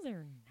 No,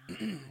 they're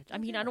not. I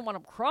mean, I don't want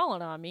them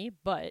crawling on me,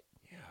 but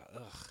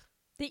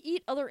they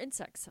eat other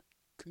insects.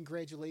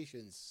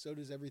 Congratulations. So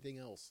does everything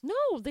else.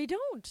 No, they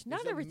don't.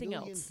 Not There's everything a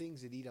million else.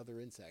 things that eat other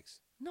insects.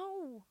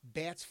 No.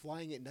 Bats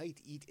flying at night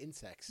eat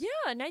insects.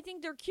 Yeah, and I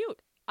think they're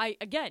cute. I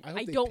hope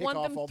they don't pick want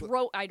off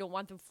them I don't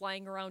want them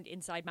flying around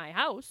inside my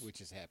house. Which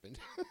has happened.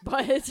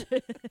 But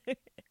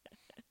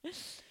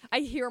I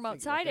hear them Think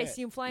outside. about I that.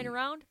 see them flying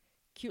around.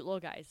 Cute little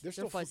guys. They're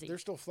fuzzy. They're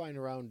still flying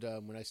around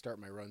when I start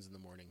my runs in the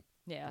morning.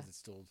 Yeah. 'Cause it's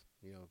still,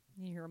 You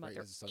hear them out right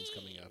there. as the sun's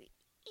coming up.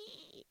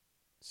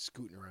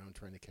 Scooting around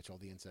trying to catch all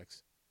the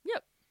insects.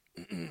 Yep.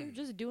 They're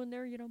just doing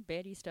their,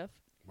 baddie stuff.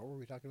 What were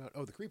we talking about?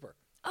 Oh, the creeper.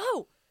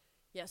 Oh!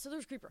 Yeah, so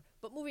there's creeper.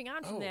 But moving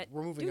on from that.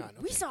 We're moving dude, on.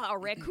 We Okay. saw a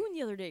raccoon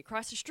the other day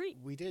across the street.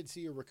 We did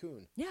see a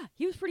raccoon. Yeah,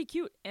 he was pretty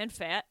cute and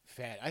fat.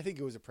 Fat. I think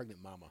it was a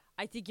pregnant mama.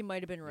 I think you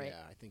might have been right.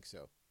 Yeah, I think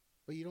so.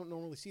 But you don't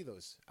normally see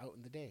those out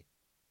in the day.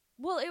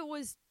 Well, it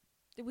was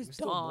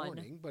Still dawn.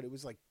 morning, but it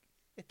was like,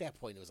 at that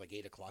point, it was like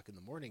 8 o'clock in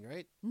the morning,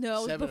 right? No, it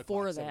was 7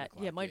 before o'clock, 7 that.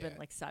 o'clock, Yeah, it might have yeah. been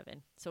like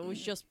 7. So it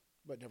was just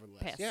But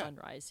nevertheless, past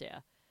sunrise,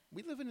 yeah.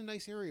 We live in a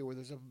nice area where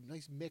there's a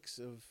nice mix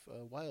of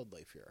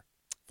wildlife here.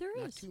 There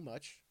is. Not too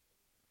much.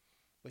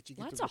 But you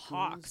get Lots the of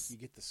raccoons, hawks. you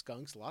get the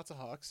skunks, lots of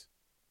hawks.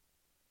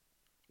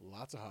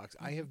 Lots of hawks.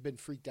 Mm-hmm. I have been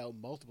freaked out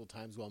multiple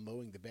times while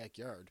mowing the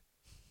backyard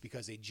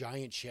because a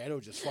giant shadow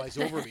just flies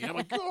over me. And I'm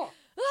like, oh!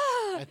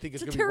 I think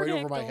it's going to be right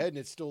over my head, and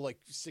it's still like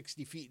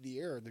 60 feet in the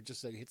air. And they're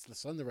just like, hits the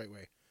sun the right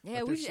way.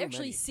 Yeah, we've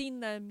actually seen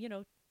them,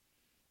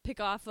 pick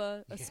off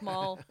a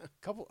small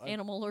couple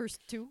animal or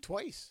two.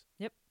 Twice.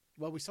 Yep.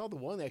 Well, we saw the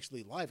one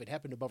actually live. It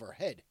happened above our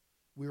head.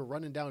 We were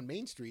running down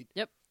Main Street.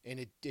 Yep. And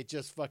it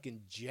just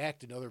fucking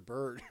jacked another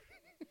bird.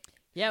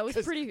 Yeah, it was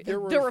 'Cause pretty. There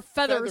were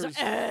feathers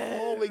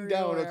falling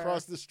down everywhere.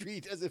 across the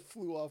street as it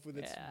flew off with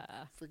its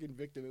freaking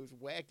victim. It was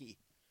wacky.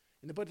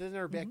 But in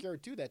our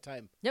backyard, too, that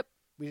time. Yep.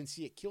 We didn't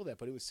see it kill that,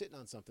 but it was sitting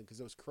on something because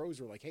those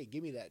crows were like, hey,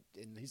 give me that.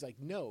 And he's like,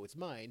 no, it's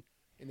mine.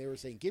 And they were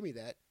saying, give me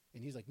that.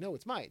 And he's like, no,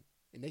 it's mine.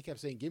 And they kept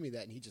saying, give me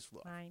that. And he just flew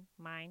off.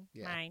 Mine.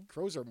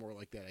 Crows are more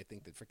like that, I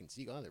think, than freaking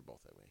seagulls. They're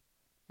both that way.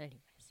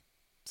 Anyways.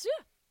 So,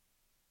 yeah.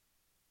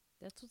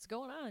 That's what's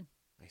going on.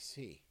 I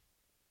see.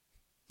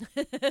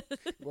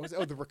 What was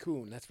the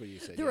raccoon. That's what you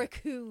said. The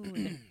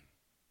raccoon.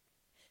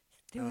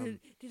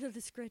 These are the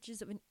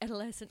scratches of an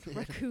adolescent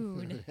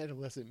raccoon.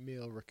 Adolescent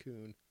male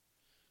raccoon.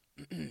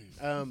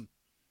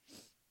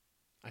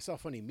 I saw a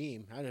funny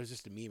meme. I don't know, it was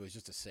just a meme. It was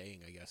just a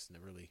saying, I guess.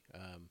 Not really.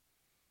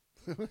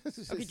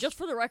 Okay, just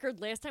for the record,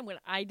 last time when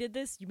I did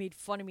this, you made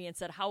fun of me and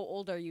said, how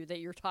old are you that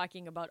you're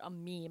talking about a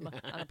meme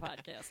on a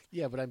podcast?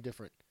 Yeah, but I'm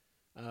different.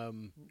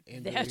 And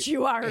that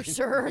you are,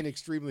 sir. And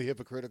extremely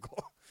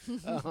hypocritical.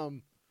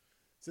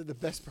 So the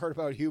best part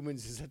about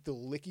humans is that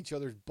they'll lick each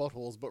other's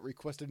buttholes but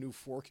request a new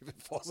fork if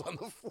it falls on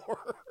the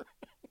floor.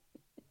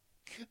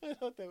 I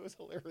thought that was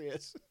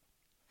hilarious.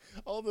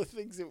 All the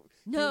things that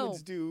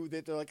humans do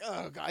that they're like,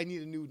 oh, God, I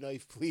need a new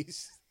knife,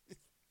 please.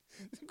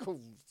 Go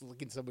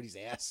licking somebody's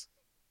ass.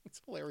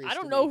 It's hilarious. I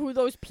don't know who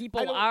those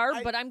people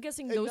are, but I'm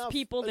guessing those enough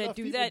people that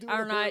do that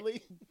are not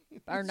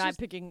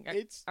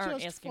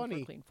asking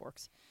funny for clean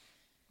forks.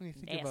 When you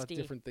think about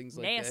different things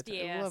like nasty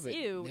that, ass. I love it.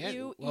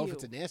 Ew, well, ew. if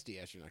it's a nasty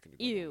ass, you're not going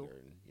to go down there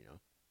and,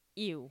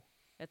 Ew.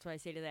 That's what I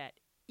say to that.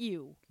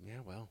 Ew.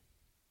 Yeah, well.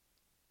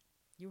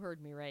 You heard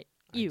me right.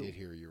 Ew. I did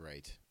hear you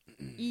right.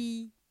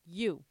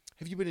 E-U.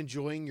 Have you been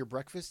enjoying your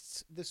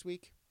breakfasts this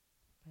week?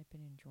 I've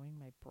been enjoying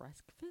my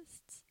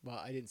breakfasts?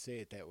 Well, I didn't say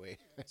it that way.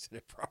 I said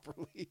it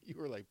properly. You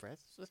were like,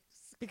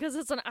 breakfasts? Because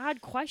it's an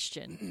odd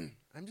question.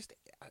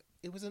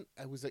 It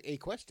was a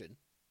question.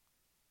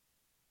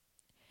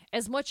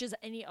 As much as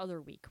any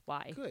other week.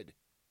 Why? Good.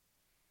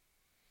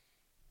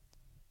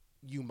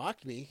 You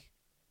mocked me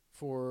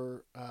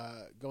for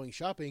going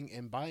shopping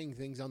and buying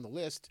things on the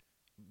list,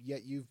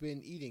 yet you've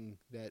been eating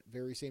that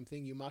very same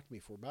thing you mocked me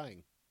for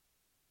buying.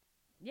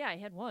 Yeah, I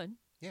had one.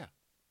 Yeah.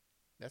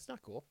 That's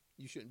not cool.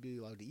 You shouldn't be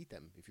allowed to eat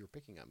them if you're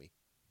picking on me.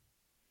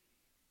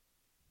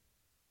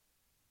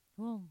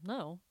 Well,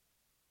 no.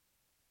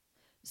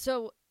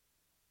 So,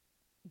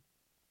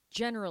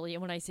 generally,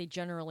 and when I say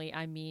generally,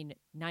 I mean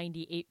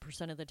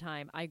 98% of the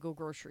time, I go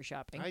grocery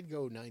shopping. I'd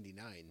go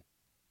 99.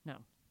 No.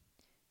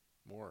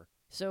 More.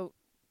 So,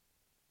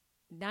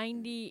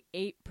 98%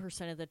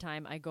 of the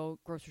time, I go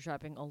grocery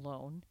shopping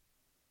alone.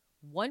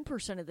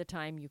 1% of the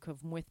time, you come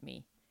with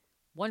me.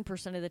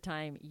 1% of the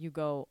time you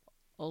go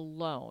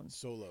alone.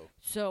 Solo.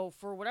 So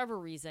for whatever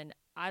reason,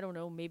 I don't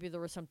know, maybe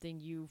there was something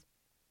you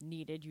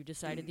needed. You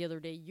decided the other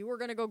day you were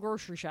going to go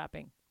grocery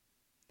shopping.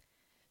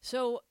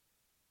 So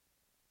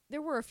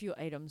there were a few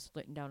items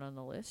written down on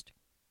the list.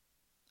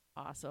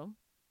 Awesome.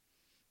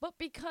 But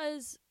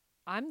because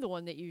I'm the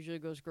one that usually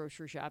goes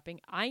grocery shopping,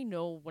 I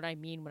know what I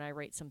mean when I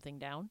write something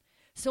down.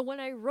 So when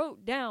I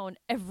wrote down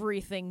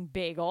everything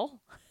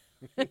bagel,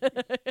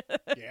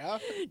 Yeah?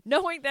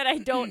 knowing that I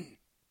don't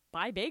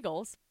buy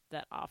bagels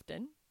that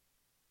often,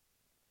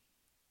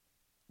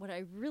 what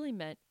I really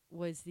meant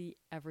was the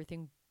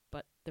everything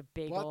but the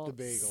bagel,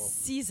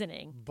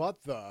 seasoning.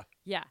 But the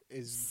Yeah.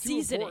 is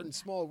Seasoning. two important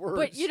small words.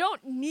 But you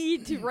don't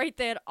need to write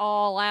that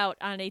all out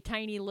on a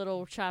tiny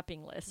little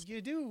shopping list.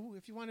 You do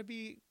if you want to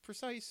be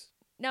precise.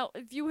 Now,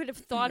 if you would have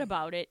thought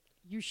about it,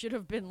 you should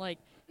have been like,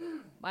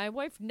 my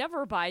wife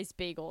never buys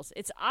bagels.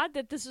 It's odd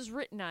that this is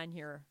written on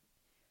here.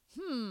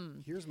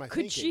 Here's my Could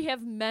thinking. she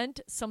have meant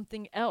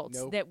something else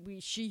Nope. that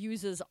she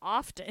uses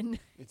often?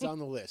 It's on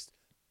the list.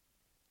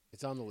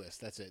 It's on the list.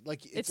 That's it.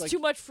 Like It's like, too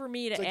much for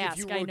me to it's like ask.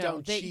 if you I wrote know down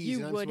that cheese you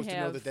and I'm would supposed have.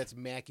 to know that that's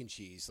mac and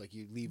cheese. Like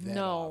you leave that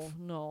off.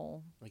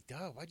 No. Like,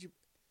 duh, why'd you?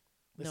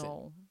 Listen,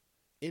 No.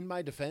 in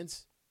my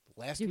defense,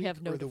 last You week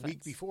have no or the week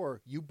defense.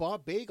 before, you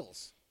bought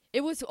bagels.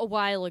 It was a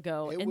while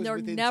ago, It and was they're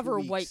within 2 never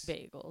white weeks.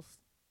 bagels.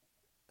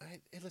 Hey,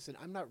 listen,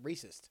 I'm not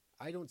racist.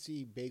 I don't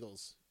see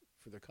bagels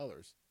for their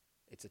colors.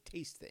 It's a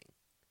taste thing.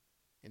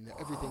 And they're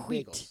everything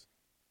Wheat. bagels.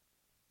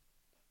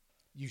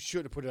 You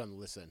should have put it on the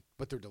list then.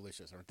 But they're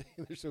delicious, aren't they?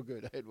 They're so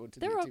good. I had one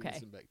today. They're too, okay.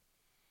 listen back.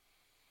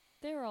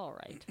 They're all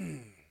right.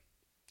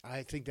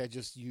 I think that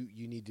just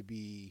you need to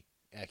be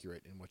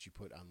accurate in what you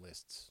put on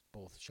lists,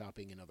 both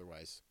shopping and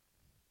otherwise.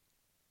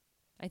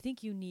 I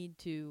think you need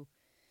to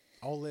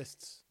All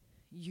lists.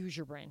 use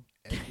your brain.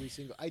 Every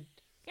single.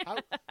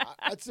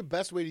 That's the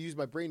best way to use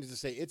my brain is to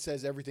say, it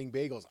says everything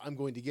bagels. I'm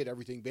going to get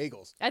everything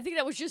bagels. I think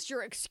that was just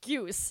your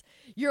excuse.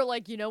 You're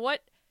like, you know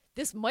what?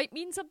 This might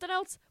mean something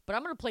else, but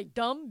I'm going to play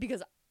dumb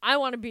because I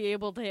want to be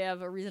able to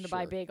have a reason to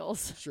buy Sure.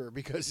 bagels. Sure,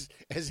 because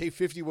as a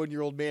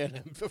 51-year-old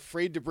man, I'm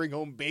afraid to bring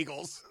home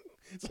bagels.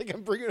 It's like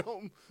I'm bringing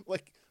home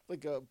like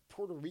a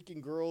Puerto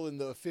Rican girl in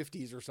the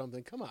 50s or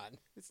something. Come on.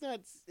 It's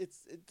not.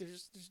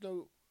 There's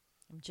no.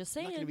 I'm just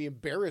I'm not going to saying. be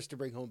embarrassed to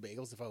bring home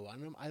bagels if I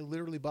wanted them. I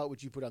literally bought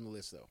what you put on the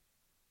list, though.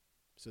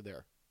 So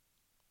there.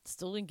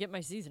 Still didn't get my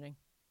seasoning.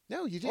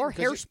 No, you didn't. Or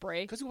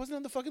hairspray. Because it wasn't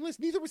on the fucking list.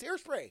 Neither was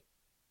hairspray.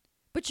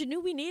 But you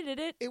knew we needed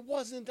it. It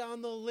wasn't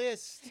on the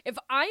list. If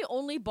I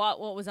only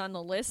bought what was on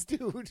the list,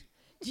 Dude.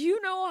 do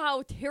you know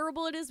how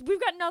terrible it is? We've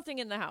got nothing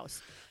in the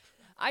house.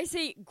 I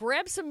say,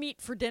 grab some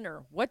meat for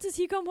dinner. What does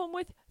he come home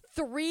with?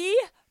 3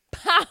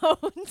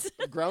 pounds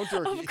Ground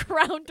turkey. of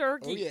ground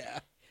turkey. Oh, yeah.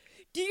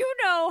 Do you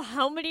know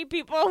how many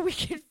people we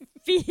can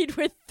feed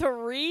with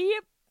 3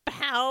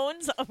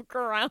 pounds of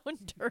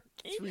ground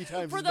turkey? 3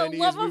 times For as the many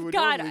love as we of would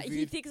God, normally he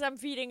feed. thinks I'm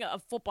feeding a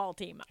football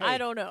team. Hey. I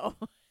don't know.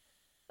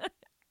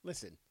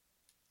 Listen.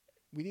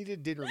 We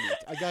needed dinner meat.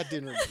 I got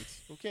dinner meat.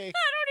 Okay? I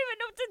don't even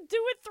know what to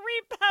do with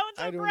 3 pounds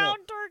I of don't ground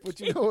know. turkey. But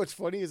you know what's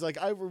funny is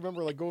like I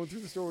remember like going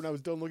through the store when I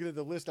was done looking at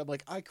the list. I'm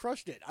like, I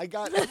crushed it. I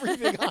got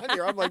everything on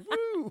here. I'm like,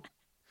 woo,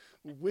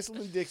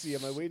 whistling Dixie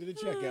on my way to the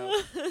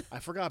checkout. I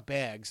forgot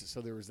bags,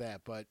 so there was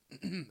that. But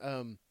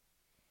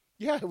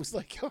yeah, it was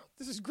like, oh,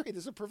 this is great.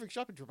 This is a perfect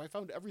shopping trip. I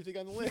found everything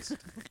on the list.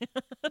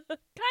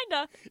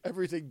 Kinda.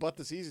 Everything but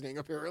the seasoning,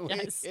 apparently.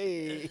 Yes.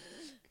 Hey.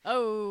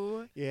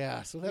 Oh.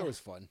 Yeah, so that Yeah. was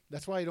fun.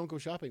 That's why I don't go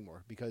shopping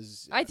more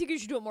because I think you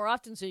should do it more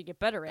often so you get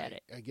better at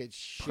it. I get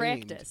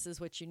shamed. Practice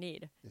is what you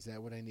need. Is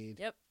that what I need?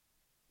 Yep.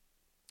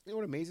 You know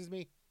what amazes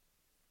me?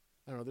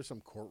 I don't know. There's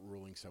some court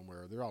ruling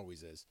somewhere. There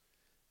always is.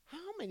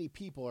 How many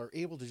people are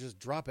able to just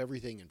drop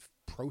everything and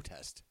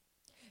protest?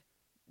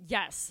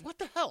 Yes. What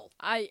the hell?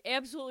 I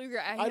absolutely agree.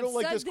 I don't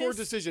like this court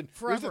decision. There's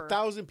forever.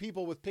 1,000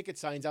 people with picket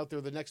signs out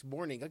there the next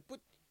morning. Like, what?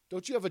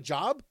 Don't you have a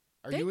job?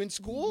 Are you in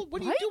school?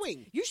 What are Right? you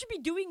doing? You should be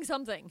doing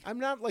something. I'm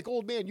not like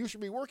old man. You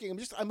should be working.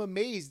 I'm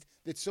amazed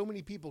that so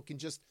many people can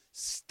just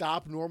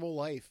stop normal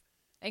life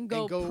And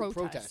go,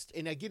 protest.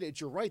 And I get it.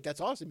 You're right. That's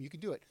awesome. You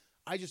can do it.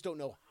 I just don't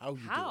know how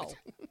you How? do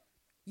it.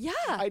 Yeah.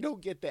 I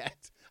don't get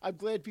that. I'm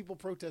glad people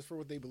protest for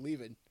what they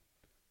believe in.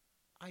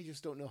 I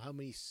just don't know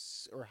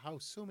how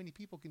so many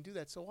people can do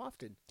that so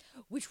often.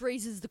 Which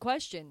raises the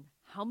question,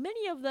 how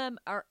many of them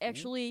are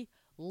actually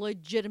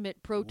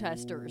legitimate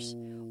protesters?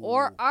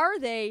 Or are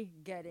they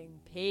getting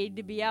paid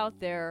to be out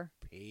there?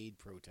 Paid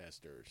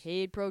protesters.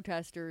 Paid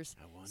protesters.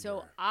 I wonder.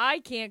 So I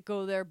can't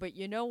go there, but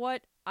you know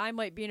what? I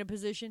might be in a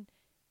position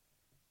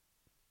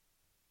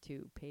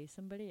to pay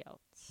somebody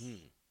else.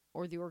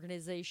 Or the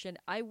organization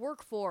I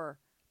work for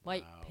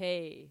might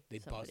pay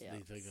somebody else.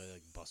 They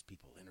like bust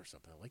people in or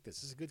something. I like this.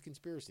 This is a good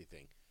conspiracy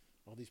thing.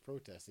 All these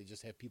protests, they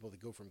just have people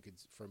that go from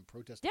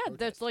protest to Yeah, protest.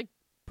 that's like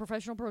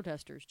professional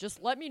protesters. Just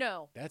let me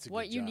know That's a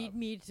what good you job. need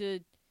me to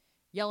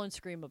yell and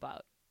scream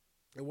about.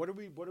 And what are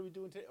we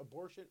doing today?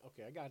 Abortion?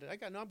 Okay, I got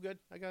it. No, I'm good.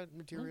 I got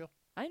material.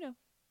 I know.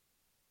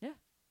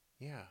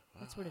 Yeah.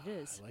 That's what it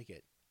is. I like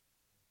it.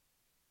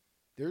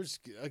 There's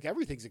like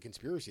everything's a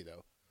conspiracy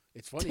though.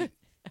 It's funny.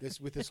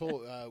 This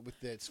whole with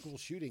that school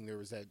shooting, there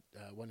was that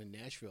one in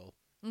Nashville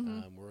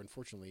where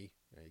unfortunately,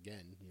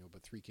 again,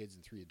 but 3 kids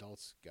and 3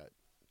 adults got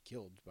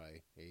killed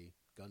by a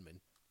gunman.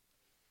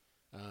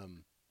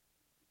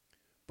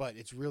 But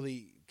it's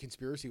really,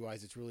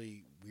 conspiracy-wise, it's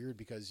really weird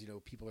because,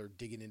 people are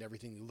digging into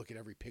everything. They look at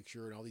every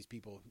picture and all these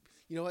people.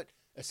 You know what?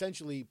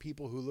 Essentially,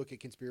 people who look at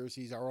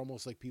conspiracies are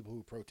almost like people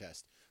who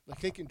protest.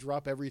 Like, they can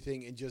drop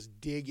everything and just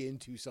dig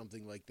into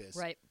something like this.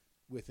 Right.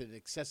 With an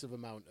excessive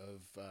amount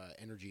of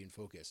energy and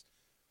focus.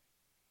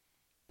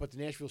 But the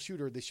Nashville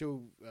shooter, they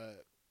show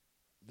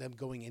them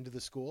going into the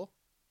school,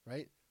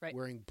 right? Right.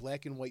 Wearing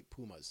black and white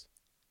Pumas.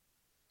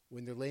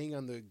 When they're laying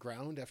on the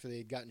ground after they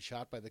had gotten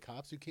shot by the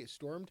cops who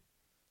stormed,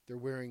 they're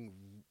wearing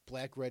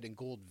black, red, and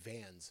gold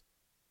Vans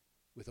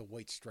with a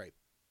white stripe.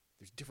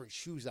 There's different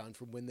shoes on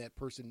from when that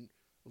person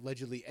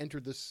allegedly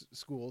entered the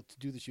school to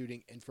do the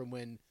shooting and from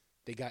when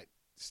they got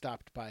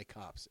stopped by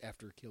cops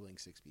after killing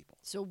 6 people.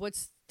 So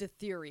what's the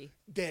theory?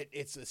 That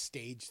it's a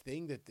staged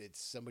thing, that it's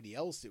somebody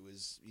else. It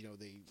was,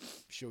 they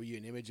show you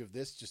an image of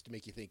this just to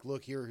make you think,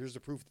 look, here's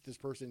the proof that this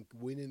person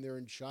went in there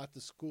and shot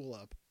the school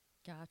up.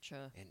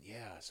 Gotcha. And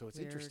yeah, so it's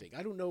Weird. interesting.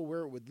 I don't know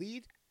where it would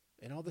lead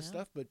and all this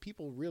stuff, but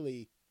people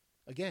really,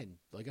 again,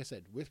 like I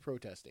said, with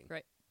protesting.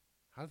 Right.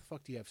 How the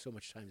fuck do you have so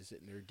much time to sit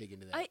in there and dig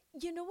into that?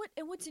 You know what?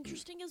 And what's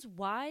interesting is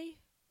why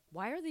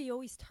are they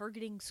always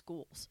targeting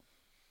schools?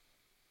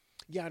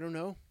 Yeah, I don't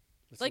know.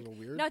 That's like, a little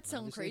weird. Not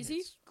sound honestly. crazy.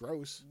 It's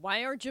gross.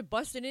 Why aren't you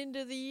busting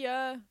into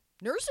the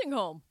nursing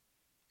home?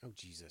 Oh,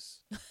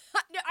 Jesus.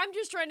 I'm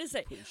just trying to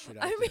say. Putting shit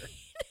out I there. mean,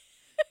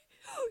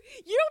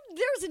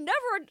 there's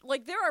never,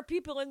 there are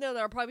people in there that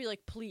are probably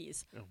like,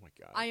 please. Oh, my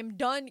God. I am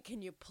done.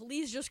 Can you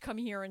please just come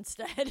here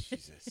instead?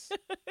 Jesus.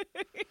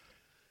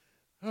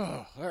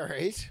 Oh, all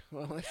right.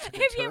 Well, have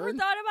you ever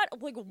thought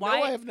about why?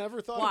 No, I have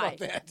never thought about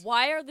that.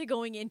 Why are they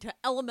going into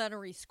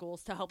elementary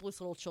schools to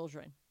helpless little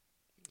children?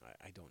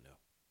 I don't know.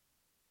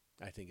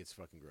 I think it's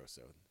fucking gross.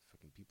 So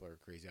fucking people are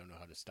crazy. I don't know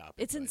how to stop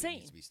it. It's insane. It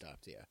needs to be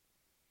stopped. Yeah.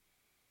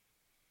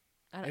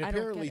 I And don't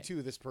apparently, get it.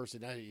 too, this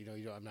person.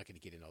 I'm not going to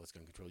get into all this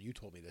gun control. You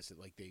told me this. That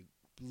they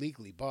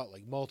legally bought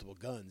multiple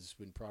guns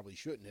when probably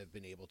shouldn't have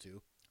been able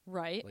to.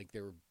 Right. Like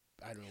they were.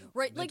 I don't know.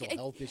 Right, mental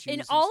health issues.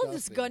 in and all of stuff,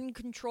 this gun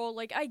control,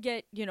 I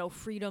get,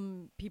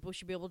 freedom, people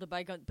should be able to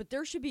buy guns, but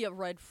there should be a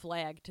red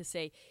flag to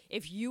say,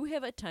 if you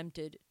have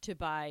attempted to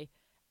buy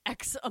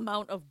X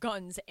amount of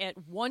guns at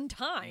one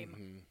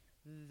time,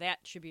 that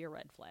should be a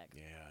red flag.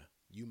 Yeah,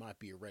 you might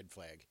be a red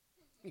flag.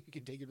 You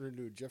can take it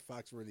into a Jeff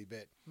Foxworthy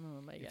bit.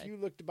 Oh, my God. If you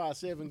look to buy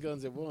 7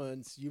 guns at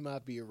once, you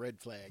might be a red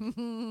flag.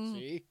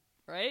 See?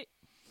 Right?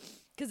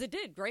 Because it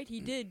did, right? He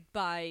did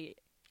buy...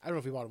 I don't know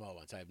if he bought them all at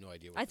once. I have no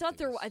idea. I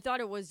thought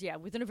it was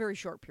within a very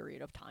short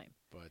period of time.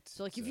 But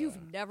so if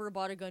you've never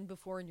bought a gun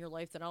before in your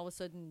life, then all of a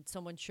sudden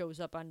someone shows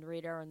up on the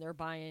radar and they're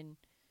buying.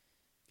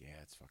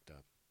 Yeah, it's fucked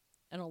up.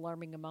 An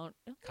alarming amount.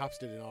 Cops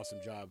did an awesome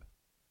job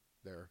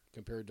there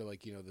compared to the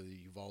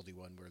Uvalde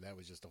one where that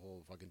was just a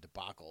whole fucking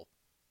debacle.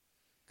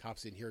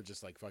 Cops in here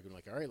just fucking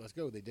all right, let's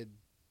go. They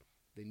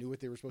knew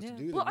what they were supposed to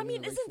do. Well,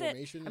 doesn't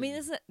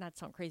that not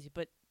sound crazy,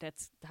 but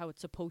that's how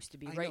it's supposed to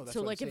be, I right? know, that's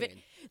so what I'm if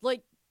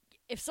saying.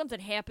 if something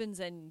happens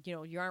and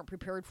you aren't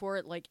prepared for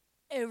it,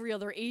 every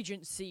other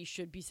agency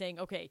should be saying,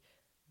 okay,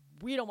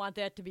 we don't want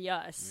that to be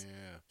us.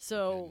 Yeah.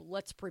 So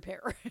let's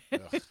prepare.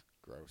 Ugh,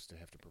 gross to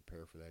have to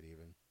prepare for that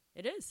even.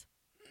 It is.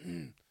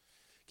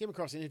 Came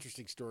across an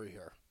interesting story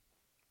here.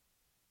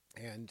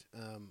 And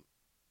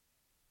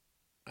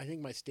I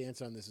think my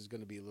stance on this is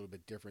going to be a little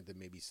bit different than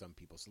maybe some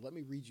people. So let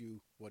me read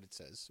you what it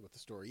says, what the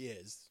story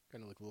is.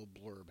 Kind of like a little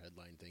blurb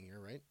headline thing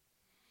here, right?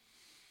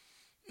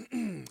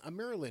 A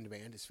Maryland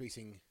man is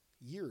facing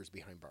years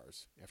behind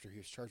bars after he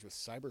was charged with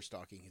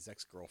cyber-stalking his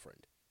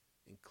ex-girlfriend,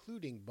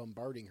 including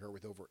bombarding her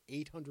with over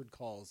 800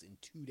 calls in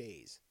 2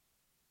 days.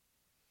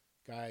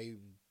 Guy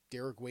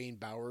Derek Wayne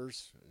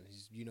Bowers,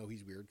 he's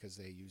weird because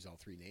they use all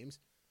 3 names,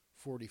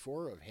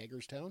 44 of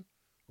Hagerstown,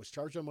 was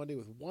charged on Monday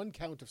with 1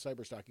 count of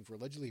cyber-stalking for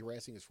allegedly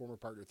harassing his former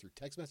partner through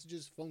text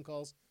messages, phone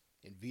calls,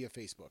 and via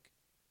Facebook.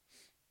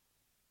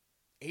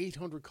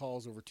 800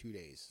 calls over 2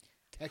 days.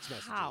 Text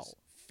messages,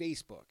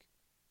 Facebook.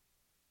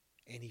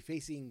 And he's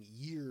facing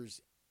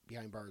years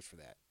behind bars for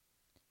that.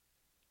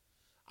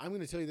 I'm going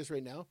to tell you this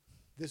right now.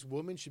 This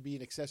woman should be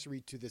an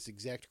accessory to this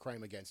exact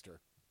crime against her.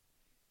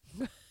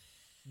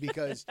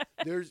 Because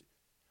you're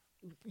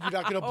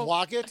not going to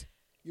block it.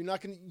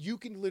 You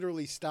can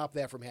literally stop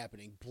that from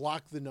happening.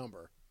 Block the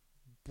number.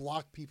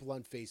 Block people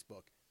on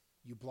Facebook.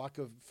 You block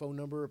a phone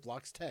number, it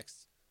blocks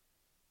texts.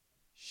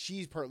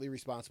 She's partly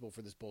responsible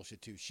for this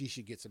bullshit too. She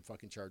should get some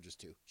fucking charges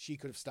too. She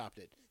could have stopped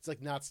it. It's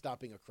like not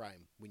stopping a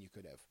crime when you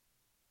could have.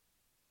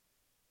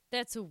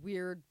 That's a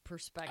weird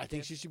perspective. I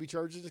think she should be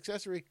charged as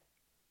accessory.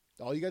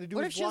 All you got to do is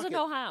block it. What is if she doesn't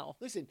know how?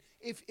 Listen,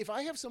 if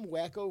I have some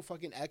wacko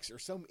fucking ex or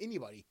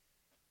anybody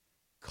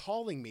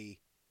calling me,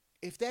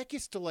 if that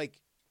gets to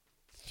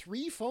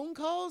 3 phone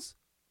calls,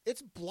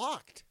 it's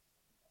blocked.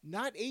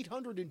 Not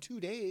 800 in 2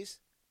 days.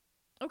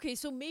 Okay,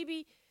 so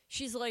maybe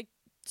she's like,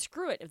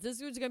 screw it. If this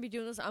dude's going to be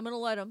doing this, I'm going to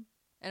let him.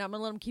 and I'm going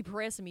to let them keep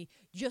harassing me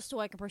just so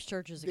I can press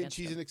charges Then against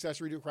she's them. an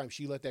accessory to a crime.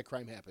 She let that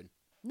crime happen.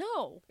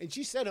 No. And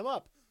she set him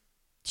up.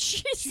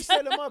 She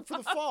set him up for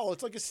the fall.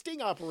 It's like a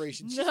sting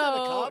operation. She's not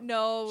a cop.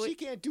 No. She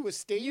can't do a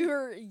sting.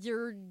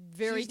 You're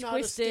very She's not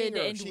twisted a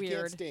stinger. and She weird.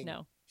 Can't sting.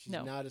 No. She's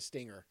not a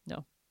stinger.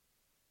 No.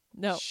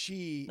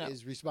 She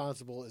is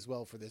responsible as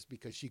well for this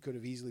because she could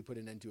have easily put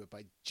an end to it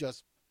by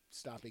just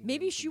stopping.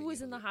 Maybe she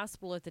was in the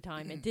hospital at the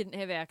time and didn't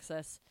have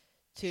access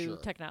to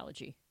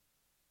technology.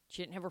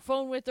 She didn't have her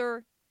phone with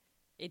her.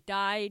 It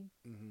died.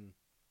 Mm-hmm.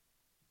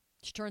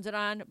 She turns it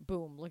on.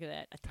 Boom. Look at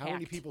that. Attacked. How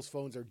many people's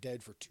phones are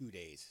dead for 2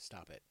 days?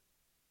 Stop it.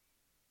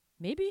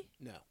 Maybe.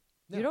 No.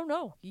 You don't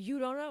know. You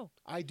don't know.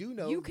 I do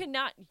know. You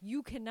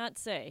cannot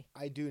say.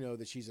 I do know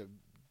that she's a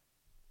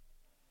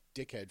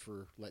dickhead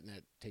for letting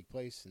that take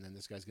place, and then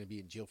this guy's going to be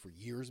in jail for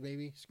years,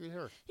 maybe. Screw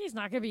her. He's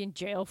not going to be in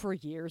jail for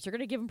years. They're going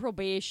to give him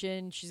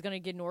probation. She's going to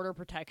get an order of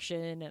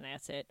protection, and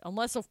that's it.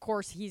 Unless, of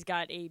course, he's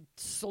got a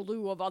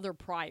slew of other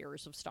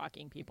priors of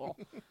stalking people.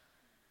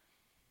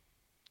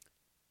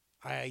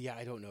 I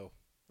don't know.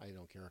 I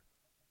don't care.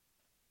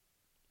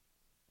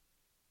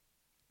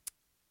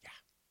 Yeah.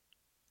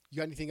 You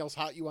got anything else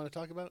hot you want to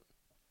talk about?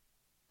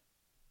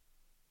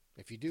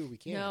 If you do, we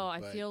can. No,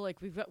 I feel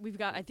like we've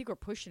got. I think we're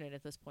pushing it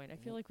at this point. I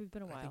feel like we've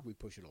been a while. I think we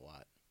push it a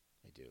lot.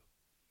 I do,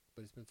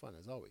 but it's been fun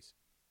as always.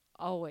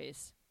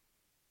 Always.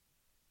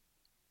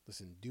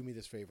 Listen, do me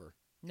this favor.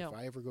 No. If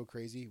I ever go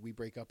crazy, we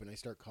break up, and I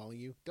start calling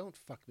you. Don't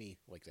fuck me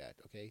like that,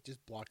 okay?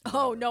 Just block me.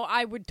 Oh no,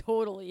 I would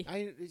totally.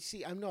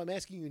 I'm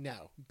asking you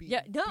now. Be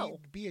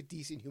a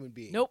decent human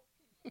being. Nope.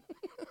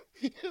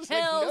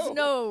 Hells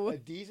no. A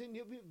decent.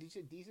 You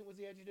said decent was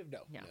the adjective.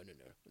 No.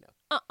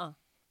 No.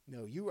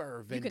 No, you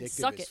are vindictive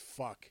suck as it.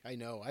 fuck. I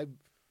know.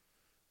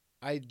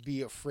 I'd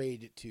be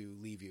afraid to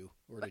leave you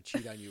or to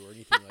cheat on you or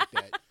anything like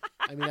that.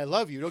 I mean, I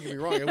love you. Don't get me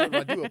wrong. I wouldn't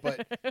want to do it,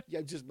 but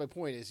yeah, just my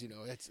point is,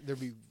 there'd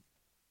be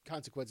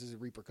consequences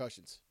and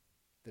repercussions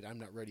that I'm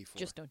not ready for.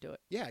 Just don't do it.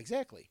 Yeah,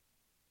 exactly.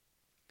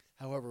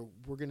 However,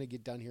 we're gonna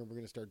get done here and we're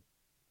gonna start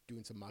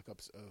doing some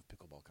mock-ups of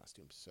pickleball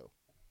costumes. So,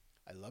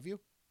 I love you.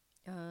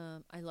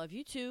 I love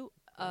you too.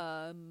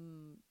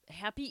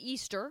 Happy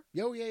Easter.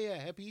 Yeah.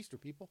 Happy Easter,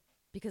 people.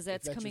 Because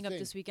that's coming up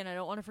this weekend. I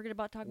don't want to forget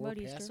about talking about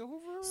Easter. Passover?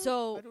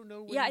 So, I don't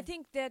know. I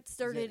think that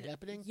started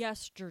happening?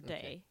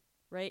 yesterday,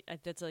 right?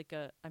 That's like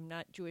I'm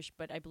not Jewish,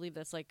 but I believe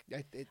that's like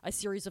a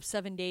series of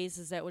 7 days.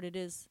 Is that what it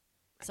is?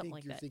 Something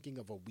like that. You're thinking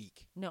of a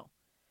week. No.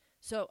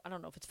 So, I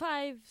don't know if it's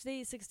 5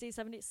 days, 6 days,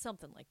 7 days,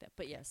 something like that.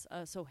 But yes,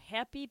 so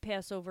happy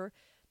Passover.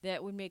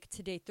 That would make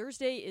today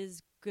Thursday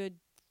is Good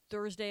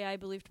Thursday, I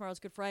believe. Tomorrow's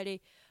Good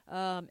Friday.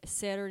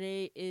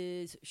 Saturday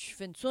is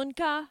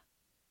Shvinsunka.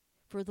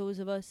 For those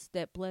of us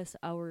that bless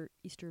our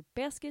Easter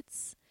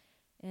baskets,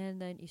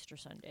 and then Easter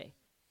Sunday.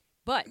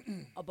 But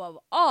above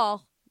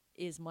all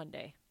is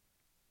Monday.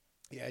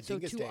 Yeah, so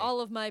Dingus to Day.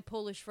 all of my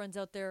Polish friends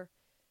out there,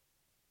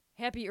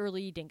 happy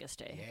early Dingus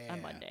Day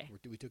on Monday.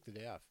 We took the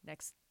day off.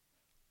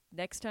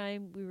 Next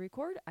time we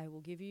record, I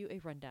will give you a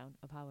rundown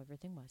of how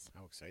everything was.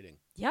 How exciting.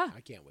 Yeah. I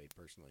can't wait,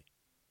 personally.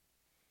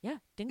 Yeah,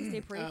 Dingus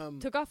Day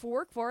parade. Took off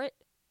work for it.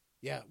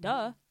 Yeah.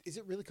 Duh. Is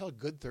it really called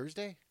Good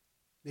Thursday?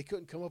 They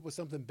couldn't come up with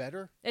something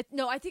better?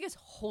 No, I think it's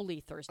Holy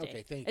Thursday.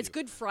 Okay, thank you. It's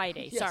Good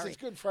Friday. Yes, Sorry.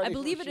 It's Good Friday. I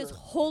believe it is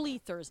Holy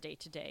Thursday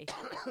today.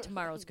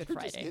 Tomorrow's Good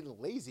Friday. You're just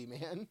getting lazy,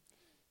 man.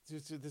 So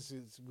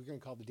we're going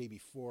to call the day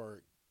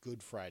before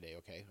Good Friday,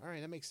 okay? All right,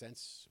 that makes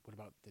sense. What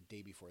about the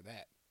day before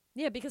that?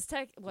 Yeah, because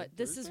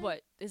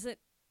is it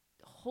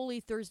Holy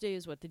Thursday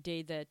is the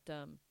day that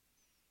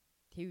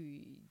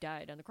he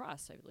died on the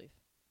cross, I believe.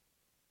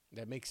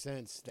 That makes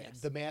sense.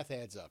 Yes. The math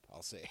adds up,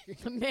 I'll say.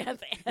 The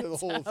math adds The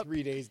whole up.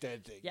 3 days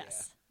dead thing.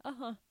 Yes. Yeah.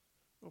 Uh-huh.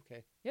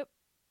 Okay. Yep.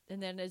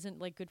 And then isn't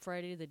like Good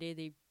Friday the day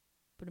they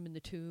put him in the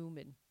tomb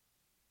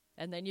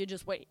and then you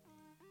just wait.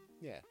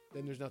 Yeah.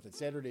 Then there's nothing.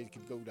 Saturday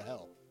could go to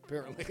hell,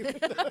 apparently.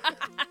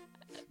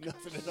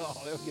 Nothing at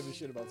all. They don't give a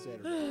shit about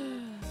Saturday.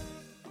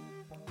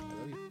 I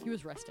love you. He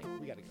was resting.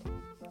 We got to go.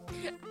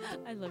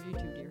 I love you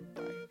too, dear.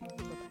 All right.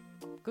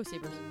 Bye-bye. Go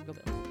Sabres. Go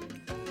Bills.